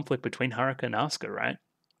 Like this conflict between Haruka and Asuka, right?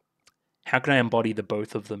 How can I embody the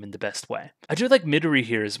both of them in the best way? I do like Midori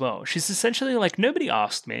here as well. She's essentially like, nobody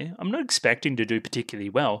asked me. I'm not expecting to do particularly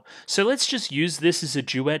well. So let's just use this as a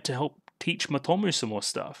duet to help teach Motomu some more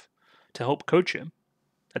stuff. To help coach him.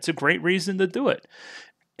 That's a great reason to do it.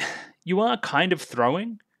 You are kind of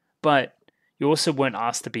throwing, but you also weren't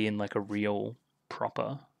asked to be in like a real,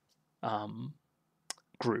 proper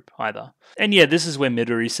group either. And yeah, this is where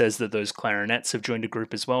Midori says that those clarinets have joined a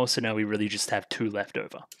group as well, so now we really just have 2 left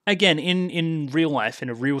over. Again, in real life, in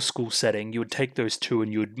a real school setting, you would take those 2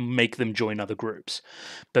 and you would make them join other groups.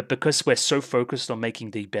 But because we're so focused on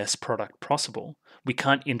making the best product possible, we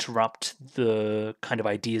can't interrupt the kind of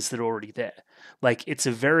ideas that are already there. Like, it's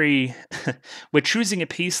a very... we're choosing a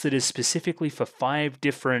piece that is specifically for 5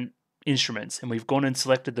 different instruments, and we've gone and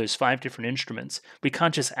selected those 5 different instruments. We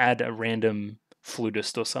can't just add a random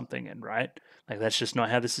flutist or something in, right? Like, that's just not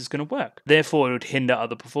how this is going to work. Therefore, it would hinder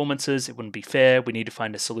other performances. It wouldn't be fair. We need to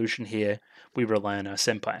find a solution here. We rely on our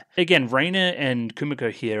senpai. Again, Reina and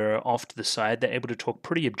Kumiko here are off to the side. They're able to talk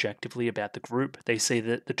pretty objectively about the group. They say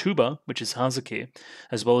that the tuba, which is Hazuki,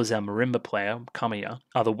 as well as our marimba player, Kamiya,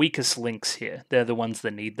 are the weakest links here. They're the ones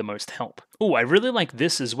that need the most help. Oh, I really like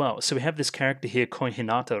this as well. So we have this character here, Koi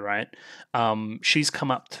Hinata, right? She's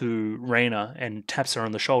come up to Reina and taps her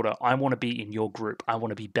on the shoulder. I want to be in your group. I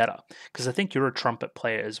want to be better. Because I think you're a trumpet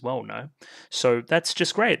player as well, no? So that's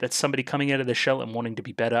just great. That's somebody coming out of the shell and wanting to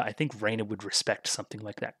be better. I think Reina would respect something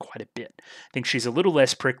like that quite a bit. I think she's a little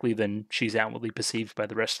less prickly than she's outwardly perceived by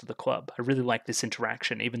the rest of the club. I really like this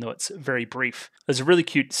interaction, even though it's very brief. There's a really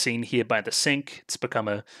cute scene here by the sink. It's become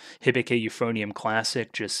a Hibike Euphonium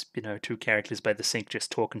classic, just, 2 characters by the sink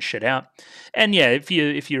just talking shit out. And yeah, if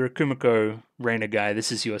you're a Kumiko Reina guy,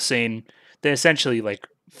 this is your scene. They're essentially like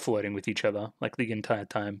flirting with each other like the entire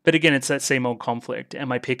time. But again, it's that same old conflict.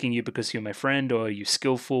 Am I picking you because you're my friend, or are you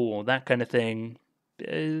skillful, or that kind of thing?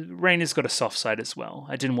 Reina's got a soft side as well.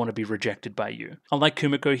 I didn't want to be rejected by you. I like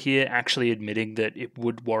Kumiko here actually admitting that it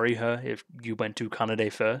would worry her if you went to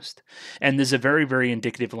Kanade first. And there's a very, very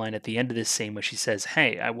indicative line at the end of this scene where she says,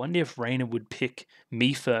 hey, I wonder if Reina would pick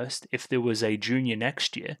me first if there was a junior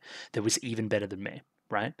next year that was even better than me,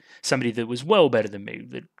 right? Somebody that was well better than me,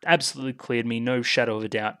 that absolutely cleared me, no shadow of a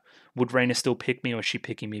doubt. Would Reina still pick me, or is she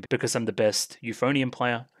picking me because I'm the best Euphonium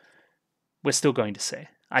player? We're still going to see.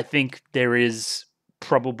 I think there is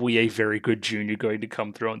probably a very good junior going to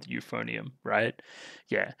come through on the Euphonium, right?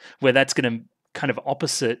 Yeah, where that's going to kind of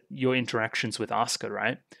opposite your interactions with Asuka,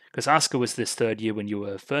 right? Because Asuka was this 3rd year when you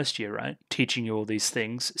were 1st year, right? Teaching you all these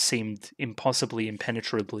things seemed impossibly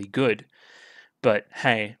impenetrably good. But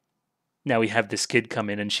hey, now we have this kid come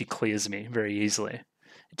in and she clears me very easily.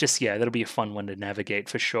 Just, yeah, that'll be a fun one to navigate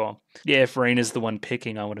for sure. Yeah, if Reina's the one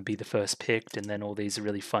picking, I want to be the first picked, and then all these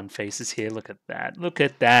really fun faces here. Look at that. Look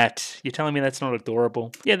at that. You're telling me that's not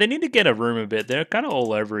adorable? Yeah, they need to get a room a bit. They're kind of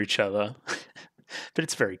all over each other. But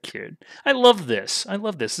it's very cute. I love this. I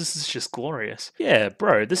love this. This is just glorious. Yeah,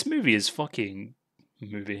 bro, this movie is fucking...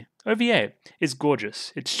 OVA is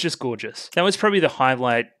gorgeous. It's just gorgeous. That was probably the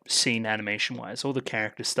highlight scene animation-wise. All the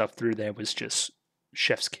character stuff through there was just...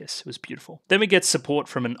 chef's kiss. It was beautiful. Then we get support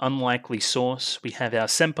from an unlikely source. We have our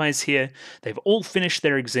senpais here. They've all finished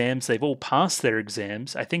their exams. They've all passed their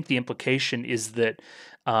exams. I think the implication is that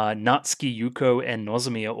Natsuki, Yuko, and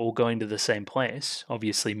Nozomi are all going to the same place.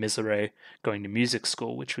 Obviously, Mizore going to music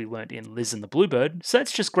school, which we learned in Liz and the Bluebird. So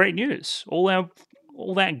that's just great news. All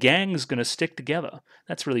all that gang's going to stick together.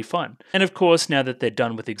 That's really fun. And of course, now that they're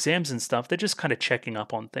done with exams and stuff, they're just kind of checking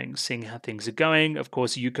up on things, seeing how things are going. Of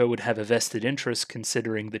course, Yuko would have a vested interest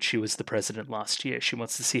considering that she was the president last year. She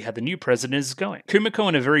wants to see how the new president is going. Kumiko,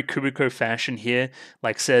 in a very Kumiko fashion here,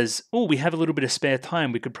 says, oh, we have a little bit of spare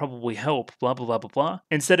time, we could probably help, blah, blah, blah, blah, blah.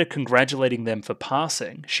 Instead of congratulating them for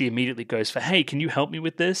passing, she immediately goes for, hey, can you help me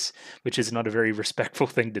with this? Which is not a very respectful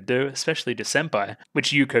thing to do, especially to senpai,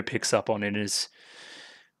 which Yuko picks up on and is,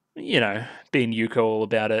 being Yuko all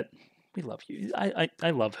about it. We love you. I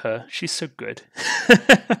love her. She's so good.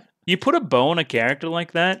 You put a bow on a character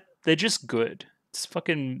like that, they're just good. It's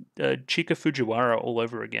fucking Chika Fujiwara all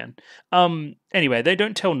over again. Anyway, they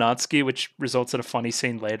don't tell Natsuki, which results in a funny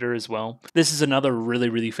scene later as well. This is another really,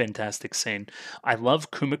 really fantastic scene. I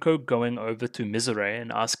love Kumiko going over to Mizure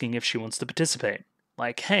and asking if she wants to participate.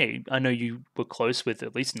 Hey, I know you were close with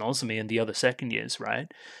at least Nozomi and the other second years,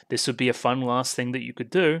 right? This would be a fun last thing that you could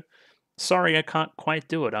do. Sorry, I can't quite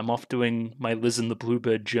do it. I'm off doing my Liz and the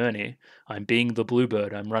Bluebird journey. I'm being the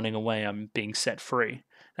Bluebird. I'm running away. I'm being set free.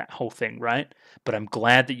 That whole thing, right? But I'm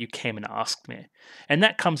glad that you came and asked me. And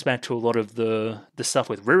that comes back to a lot of the stuff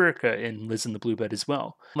with Ririka in Liz and the Bluebird as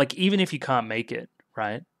well. Even if you can't make it,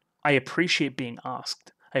 right? I appreciate being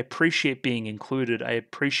asked. I appreciate being included. I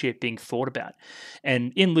appreciate being thought about.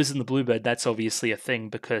 And in Liz and the Bluebird, that's obviously a thing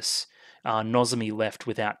because Nozomi left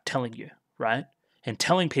without telling you, right? And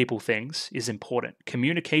telling people things is important.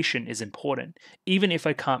 Communication is important. Even if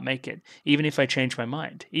I can't make it, even if I change my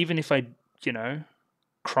mind, even if I,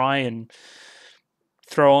 cry and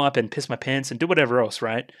throw up and piss my pants and do whatever else,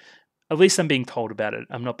 right? At least I'm being told about it.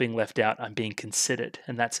 I'm not being left out. I'm being considered,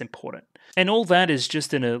 and that's important. And all that is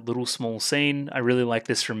just in a little small scene. I really like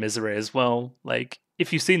this from Mizure as well.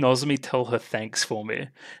 If you see Nozomi, tell her thanks for me.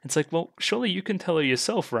 It's well, surely you can tell her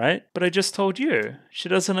yourself, right? But I just told you. She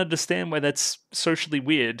doesn't understand why that's socially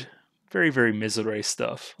weird. Very, very Mizure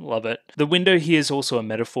stuff. Love it. The window here is also a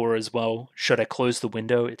metaphor as well. Should I close the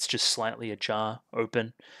window? It's just slightly ajar,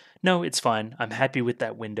 open. No, it's fine. I'm happy with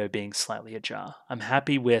that window being slightly ajar. I'm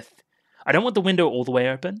happy with... I don't want the window all the way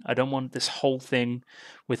open. I don't want this whole thing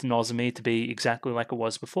with Nozomi to be exactly like it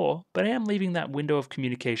was before, but I am leaving that window of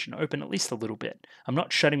communication open at least a little bit. I'm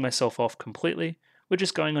not shutting myself off completely. We're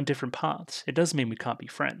just going on different paths. It doesn't mean we can't be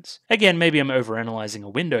friends. Again, maybe I'm overanalyzing a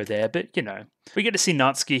window there, but We get to see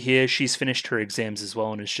Natsuki here. She's finished her exams as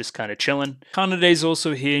well and is just kind of chilling. Kanade's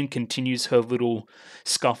also here and continues her little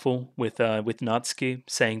scuffle with Natsuki,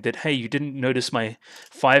 saying that, hey, you didn't notice my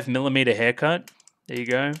 5mm haircut? There you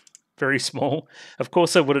go. Very small. Of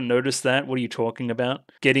course I wouldn't notice that. What are you talking about?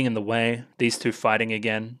 Getting in the way. These two fighting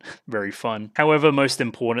again. Very fun. However, most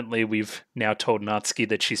importantly, we've now told Natsuki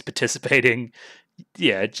that she's participating.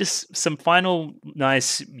 Yeah, just some final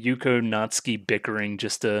nice Yuko Natsuki bickering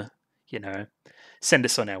just to, send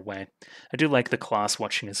us on our way. I do like the class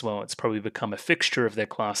watching as well. It's probably become a fixture of their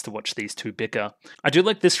class to watch these two bicker. I do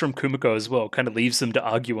like this from Kumiko as well. Kind of leaves them to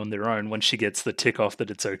argue on their own when she gets the tick off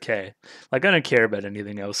that it's okay. I don't care about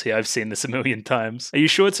anything else here. I've seen this a million times. Are you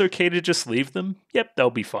sure it's okay to just leave them? Yep,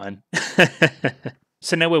 they'll be fine.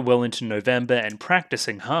 So now we're well into November and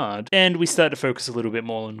practicing hard, and we start to focus a little bit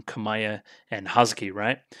more on Kamaya and Hazuki,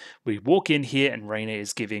 right? We walk in here and Reina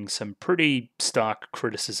is giving some pretty stark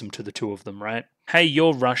criticism to the two of them, right? Hey,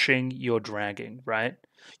 you're rushing, you're dragging, right?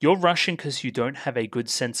 You're rushing because you don't have a good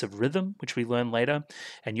sense of rhythm, which we learn later,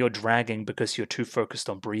 and you're dragging because you're too focused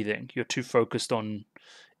on breathing. You're too focused on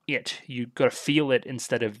it. You've got to feel it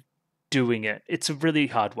instead of doing it. It's a really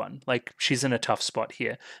hard one. She's in a tough spot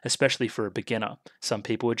here, especially for a beginner. Some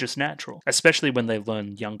people are just natural, especially when they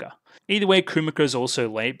learn younger. Either way, Kumiko's also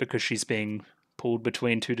late because she's being pulled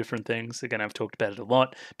between two different things. Again, I've talked about it a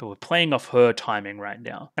lot, but we're playing off her timing right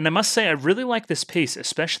now. And I must say, I really like this piece,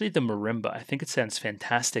 especially the marimba. I think it sounds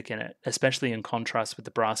fantastic in it, especially in contrast with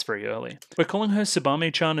the brass very early. We're calling her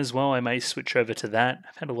Tsubame-chan as well. I may switch over to that.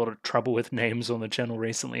 I've had a lot of trouble with names on the channel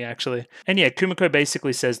recently, actually. And yeah, Kumiko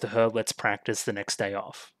basically says to her, let's practice the next day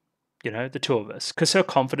off. The two of us. Because her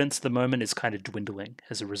confidence at the moment is kind of dwindling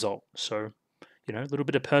as a result. So... a little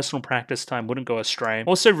bit of personal practice time wouldn't go astray.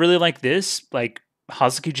 Also, really like this,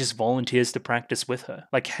 Hazuki just volunteers to practice with her.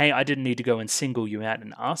 Hey, I didn't need to go and single you out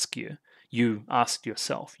and ask you. You asked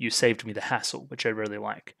yourself. You saved me the hassle, which I really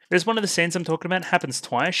like. There's one of the scenes I'm talking about, happens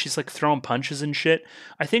twice. She's throwing punches and shit.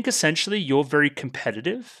 I think essentially you're very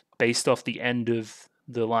competitive based off the end of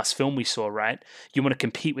the last film we saw, right? You want to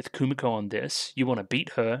compete with Kumiko on this. You want to beat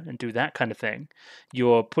her and do that kind of thing.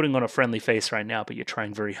 You're putting on a friendly face right now, but you're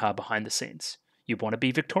trying very hard behind the scenes. You want to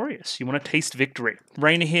be victorious. You want to taste victory.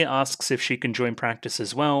 Raina here asks if she can join practice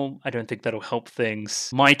as well. I don't think that'll help things.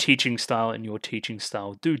 My teaching style and your teaching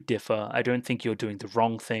style do differ. I don't think you're doing the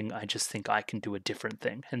wrong thing. I just think I can do a different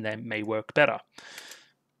thing, and that may work better.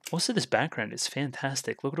 Also, this background is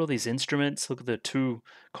fantastic. Look at all these instruments. Look at the 2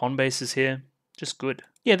 con basses here. Just good.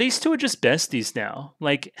 Yeah, these 2 are just besties now.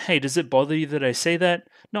 Like, hey, does it bother you that I say that?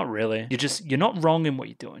 Not really. You're not wrong in what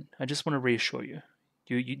you're doing. I just want to reassure you.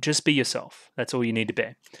 You just be yourself. That's all you need to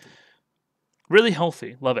be. Really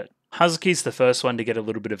healthy. Love it. Hazuki's the first one to get a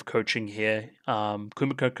little bit of coaching here.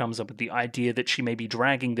 Kumiko comes up with the idea that she may be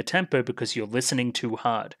dragging the tempo because you're listening too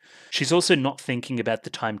hard. She's also not thinking about the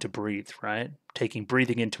time to breathe, right? Taking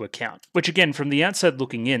breathing into account. Which again, from the outside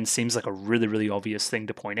looking in, seems like a really, really obvious thing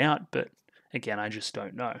to point out, but again, I just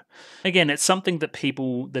don't know. Again, it's something that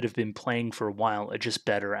people that have been playing for a while are just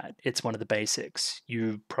better at. It's one of the basics.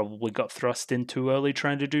 You probably got thrust in too early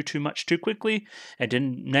trying to do too much too quickly and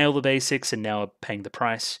didn't nail the basics and now are paying the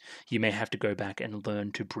price. You may have to go back and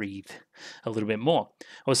learn to breathe a little bit more.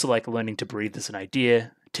 Also, like learning to breathe as an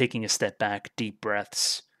idea, taking a step back, deep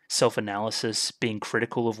breaths, self-analysis, being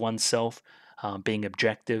critical of oneself, being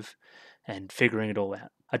objective, and figuring it all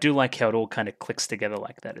out. I do like how it all kind of clicks together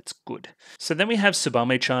like that. It's good. So then we have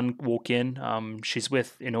Tsubame-chan walk in. She's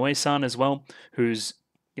with Inoue-san as well, who's,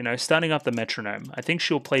 starting up the metronome. I think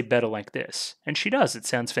she'll play better like this. And she does. It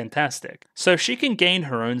sounds fantastic. So if she can gain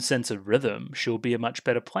her own sense of rhythm, she'll be a much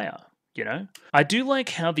better player. I do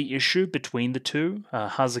like how the issue between the 2,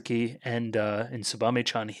 Hazuki and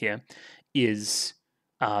Tsubame-chan here, is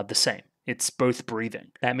the same. It's both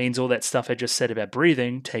breathing. That means all that stuff I just said about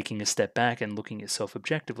breathing, taking a step back and looking at yourself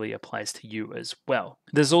objectively, applies to you as well.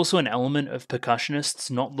 There's also an element of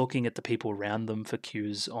percussionists not looking at the people around them for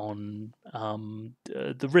cues on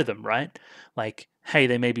the rhythm, right? Like, hey,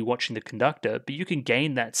 they may be watching the conductor, but you can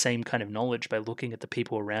gain that same kind of knowledge by looking at the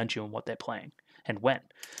people around you and what they're playing and when.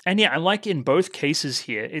 And yeah, I like in both cases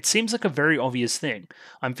here, it seems like a very obvious thing.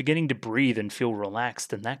 I'm forgetting to breathe and feel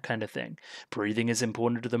relaxed and that kind of thing. Breathing is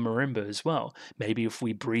important to the marimba as well. Maybe if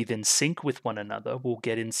we breathe in sync with one another, we'll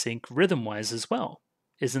get in sync rhythm-wise as well.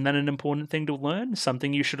 Isn't that an important thing to learn?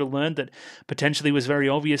 Something you should have learned that potentially was very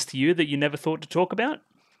obvious to you that you never thought to talk about?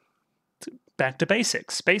 Back to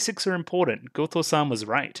basics. Basics are important. Goto-san was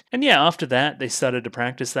right. And yeah, after that, they started to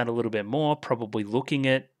practice that a little bit more, probably looking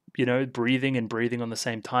at breathing and breathing on the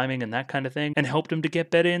same timing and that kind of thing, and helped them to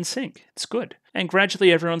get better in sync. It's good. And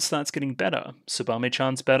gradually everyone starts getting better.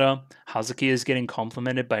 Tsubame-chan's better. Hazuki is getting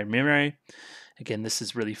complimented by Mirei. Again, this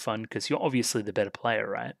is really fun because you're obviously the better player,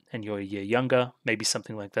 right? And you're a year younger. Maybe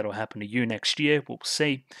something like that will happen to you next year. We'll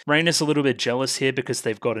see. Reina's a little bit jealous here because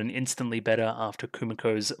they've gotten instantly better after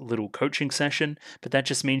Kumiko's little coaching session, but that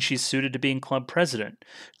just means she's suited to being club president.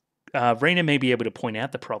 Reina may be able to point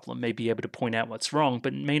out the problem, may be able to point out what's wrong,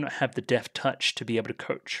 but may not have the deft touch to be able to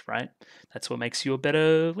coach, right? That's what makes you a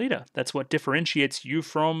better leader. That's what differentiates you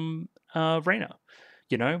from Reina.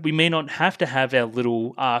 We may not have to have our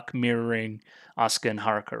little arc mirroring Asuka and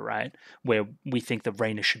Haruka, right? Where we think that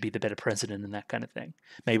Reina should be the better president and that kind of thing.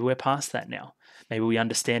 Maybe we're past that now. Maybe we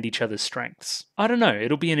understand each other's strengths. I don't know.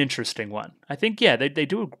 It'll be an interesting one. I think, yeah, they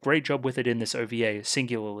do a great job with it in this OVA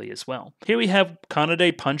singularly as well. Here we have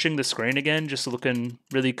Kanade punching the screen again, just looking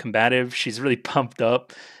really combative. She's really pumped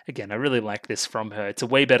up. Again, I really like this from her. It's a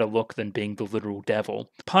way better look than being the literal devil.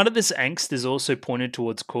 Part of this angst is also pointed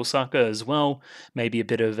towards Kosaka as well. Maybe a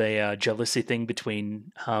bit of a jealousy thing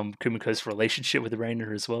between Kumiko's relationship with Reina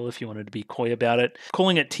as well, if you wanted to be coy about it.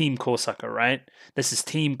 Calling it Team Kosaka, right? This is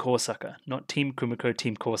Team Kosaka, not Team Kumiko,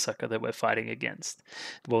 Team Kosaka that we're fighting against.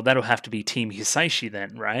 Well, that'll have to be Team Hisaishi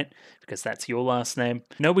then, right? Because that's your last name.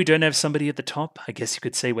 No, we don't have somebody at the top. I guess you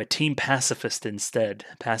could say we're Team Pacifist instead.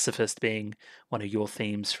 Pacifist being one of your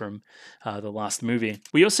themes from the last movie.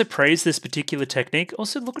 We also praise this particular technique.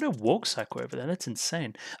 Also, look at her walk cycle over there. That's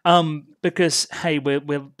insane. Because, hey,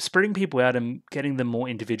 we're spreading people out and getting them more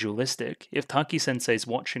individualistic. If Taki-sensei's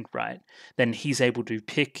watching right, then he's able to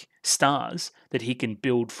pick stars that he can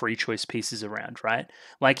build free choice pieces around, right?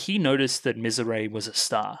 Like, he noticed that Mizure was a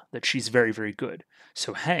star, that she's very, very good.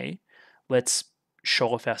 So, hey, let's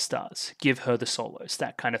show off our stars, give her the solos,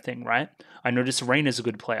 that kind of thing, right? I notice Reina's a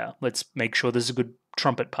good player. Let's make sure there's a good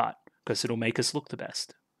trumpet part because it'll make us look the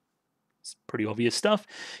best. It's pretty obvious stuff.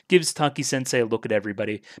 Gives Taki-sensei a look at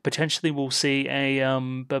everybody. Potentially we'll see a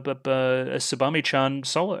Tsubame-chan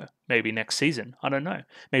solo. maybe next season. I don't know.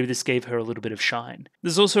 Maybe this gave her a little bit of shine.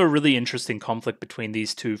 There's also a really interesting conflict between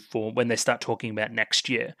these two for when they start talking about next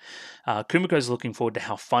year. Kumiko's looking forward to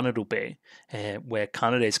how fun it'll be, where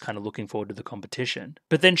Kanade's kind of looking forward to the competition.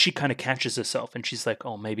 But then she kind of catches herself and she's like,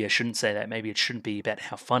 oh, maybe I shouldn't say that. Maybe it shouldn't be about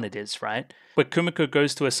how fun it is, right? Where Kumiko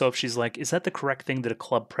goes to herself, she's like, is that the correct thing that a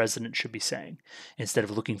club president should be saying? Instead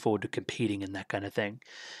of looking forward to competing and that kind of thing.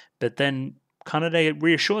 But then Kanade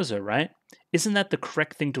reassures her, right? Isn't that the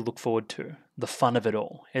correct thing to look forward to? The fun of it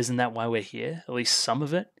all. Isn't that why we're here? At least some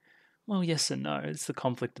of it? Well, yes and no. It's the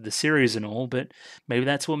conflict of the series and all, but maybe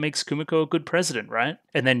that's what makes Kumiko a good president, right?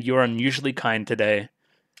 And then you're unusually kind today.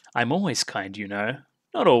 I'm always kind, you know.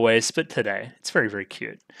 Not always, but today. It's very, very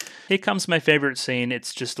cute. Here comes my favorite scene.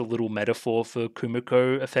 It's just a little metaphor for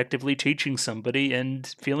Kumiko effectively teaching somebody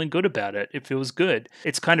and feeling good about it. It feels good.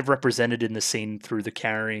 It's kind of represented in the scene through the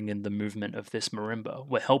carrying and the movement of this marimba.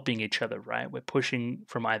 We're helping each other, right? We're pushing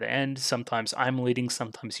from either end. Sometimes I'm leading,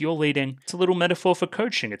 sometimes you're leading. It's a little metaphor for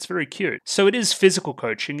coaching. It's very cute. So it is physical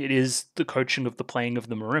coaching. It is the coaching of the playing of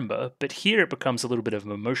the marimba. But here it becomes a little bit of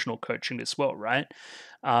emotional coaching as well, right?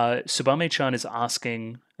 Tsubame-chan is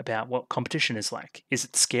asking about what competition is like. Is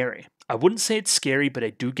it scary? I wouldn't say it's scary, but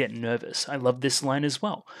I do get nervous. I love this line as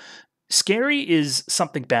well. Scary is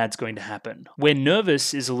something bad's going to happen. Where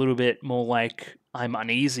nervous is a little bit more like I'm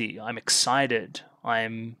uneasy, I'm excited,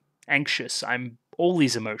 I'm anxious, I'm all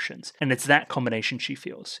these emotions. And it's that combination she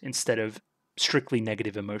feels instead of strictly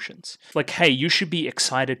negative emotions. Like, hey, you should be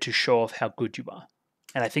excited to show off how good you are.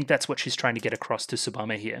 And I think that's what she's trying to get across to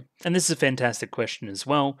Tsubame here. And this is a fantastic question as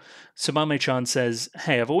well. Tsubame-chan says,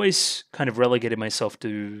 hey, I've always kind of relegated myself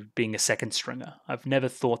to being a second stringer. I've never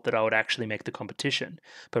thought that I would actually make the competition.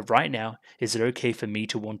 But right now, is it okay for me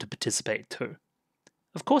to want to participate too?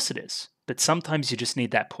 Of course it is. But sometimes you just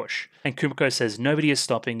need that push. And Kumiko says, nobody is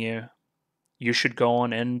stopping you. You should go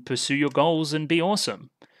on and pursue your goals and be awesome.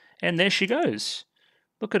 And there she goes.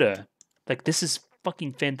 Look at her. Like, this is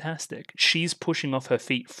fucking fantastic. She's pushing off her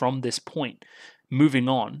feet from this point, moving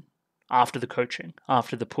on after the coaching,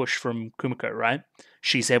 after the push from Kumiko, right?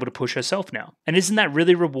 She's able to push herself now. And isn't that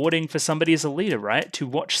really rewarding for somebody as a leader, right? To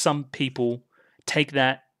watch some people take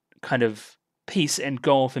that kind of piece and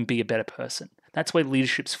go off and be a better person. That's why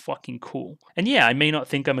leadership's fucking cool. And yeah, I may not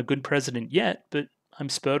think I'm a good president yet, but I'm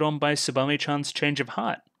spurred on by Tsubame-chan's change of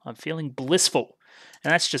heart. I'm feeling blissful.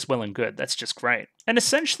 And that's just well and good. That's just great. And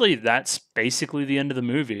essentially, that's basically the end of the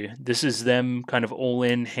movie. This is them kind of all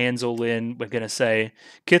in, hands all in. We're going to say,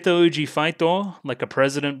 Kita Uji Faito, like a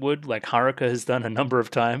president would, like Haruka has done a number of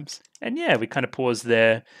times. And yeah, we kind of pause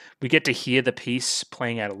there. We get to hear the piece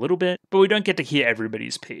playing out a little bit, but we don't get to hear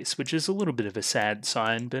everybody's piece, which is a little bit of a sad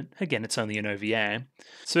sign, but again, it's only an OVA.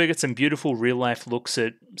 So we get some beautiful real-life looks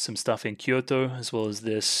at some stuff in Kyoto, as well as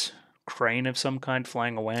this crane of some kind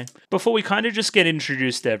flying away, before we kind of just get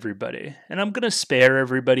introduced to everybody. And I'm going to spare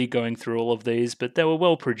everybody going through all of these, but they were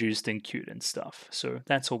well produced and cute and stuff. So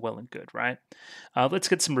that's all well and good, right? Let's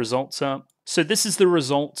get some results up. So this is the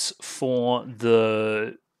results for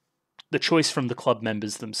the choice from the club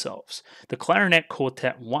members themselves. The clarinet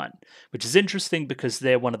quartet won, which is interesting because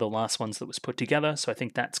they're one of the last ones that was put together. So I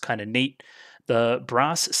think that's kind of neat. The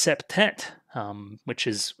brass septet, which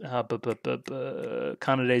is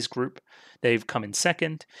Kanade's group, they've come in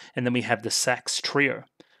second. And then we have the sax trio,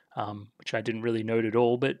 which I didn't really note at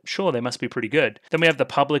all, but sure, they must be pretty good. Then we have the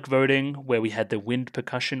public voting, where we had the wind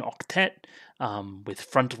percussion octet, with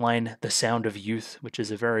Frontline, the Sound of Youth, which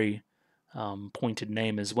is a very pointed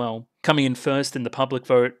name as well, coming in first in the public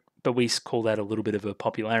vote. But we call that a little bit of a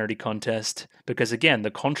popularity contest because, again,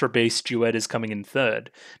 the contrabass duet is coming in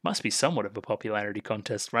third. Must be somewhat of a popularity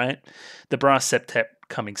contest, right? The brass septet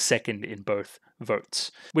coming second in both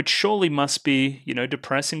votes, which surely must be,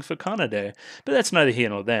 depressing for Kanade. But that's neither here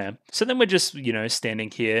nor there. So then we're just,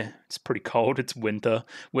 standing here. It's pretty cold. It's winter.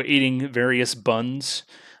 We're eating various buns.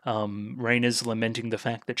 Raina's lamenting the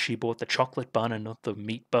fact that she bought the chocolate bun and not the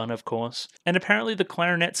meat bun, of course. And apparently the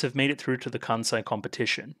clarinets have made it through to the Kansai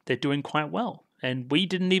competition. They're doing quite well. And we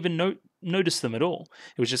didn't even notice them at all.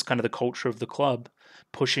 It was just kind of the culture of the club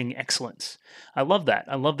pushing excellence. I love that.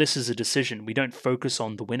 I love this as a decision. We don't focus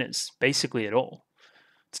on the winners, basically at all.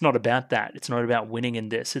 It's not about that. It's not about winning in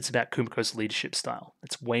this. It's about Kumiko's leadership style.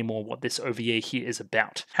 It's way more what this OVA here is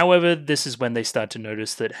about. However, this is when they start to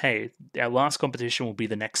notice that, hey, our last competition will be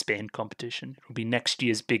the next band competition. It'll be next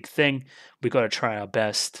year's big thing. We've got to try our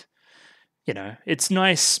best. It's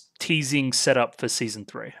nice teasing setup for season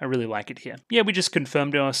 3. I really like it here. Yeah, we just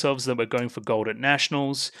confirmed to ourselves that we're going for gold at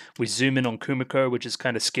nationals. We zoom in on Kumiko, which is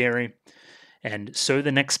kind of scary. And so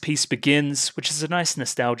the next piece begins, which is a nice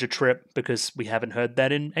nostalgia trip because we haven't heard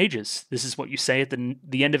that in ages. This is what you say at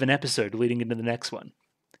the end of an episode leading into the next one.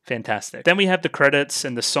 Fantastic. Then we have the credits,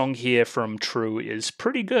 and the song here from True is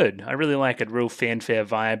pretty good. I really like it. Real fanfare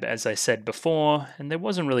vibe, as I said before, and there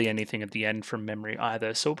wasn't really anything at the end from memory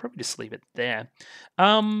either, so we'll probably just leave it there.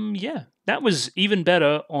 Yeah, that was even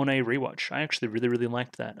better on a rewatch. I actually really, really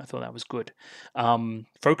liked that. I thought that was good.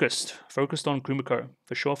 Focused on Kumiko,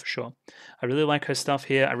 for sure, for sure. I really like her stuff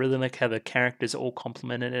here. I really like how the characters all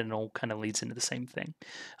complemented it and all kind of leads into the same thing.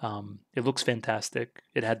 It looks fantastic.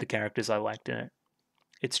 It had the characters I liked in it.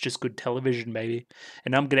 It's just good television, baby.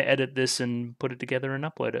 And I'm going to edit this and put it together and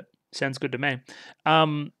upload it. Sounds good to me.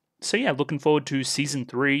 So yeah, looking forward to season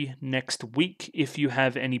 3 next week. If you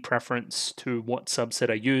have any preference to what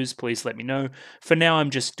subset I use, please let me know. For now,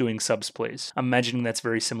 I'm just doing subs, please. I'm imagining that's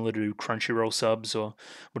very similar to Crunchyroll subs or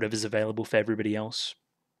whatever's available for everybody else.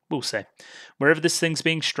 We'll see. Wherever this thing's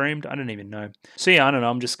being streamed, I don't even know. So yeah, I don't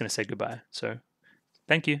know. I'm just going to say goodbye. So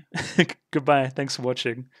thank you. Goodbye. Thanks for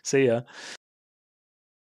watching. See ya.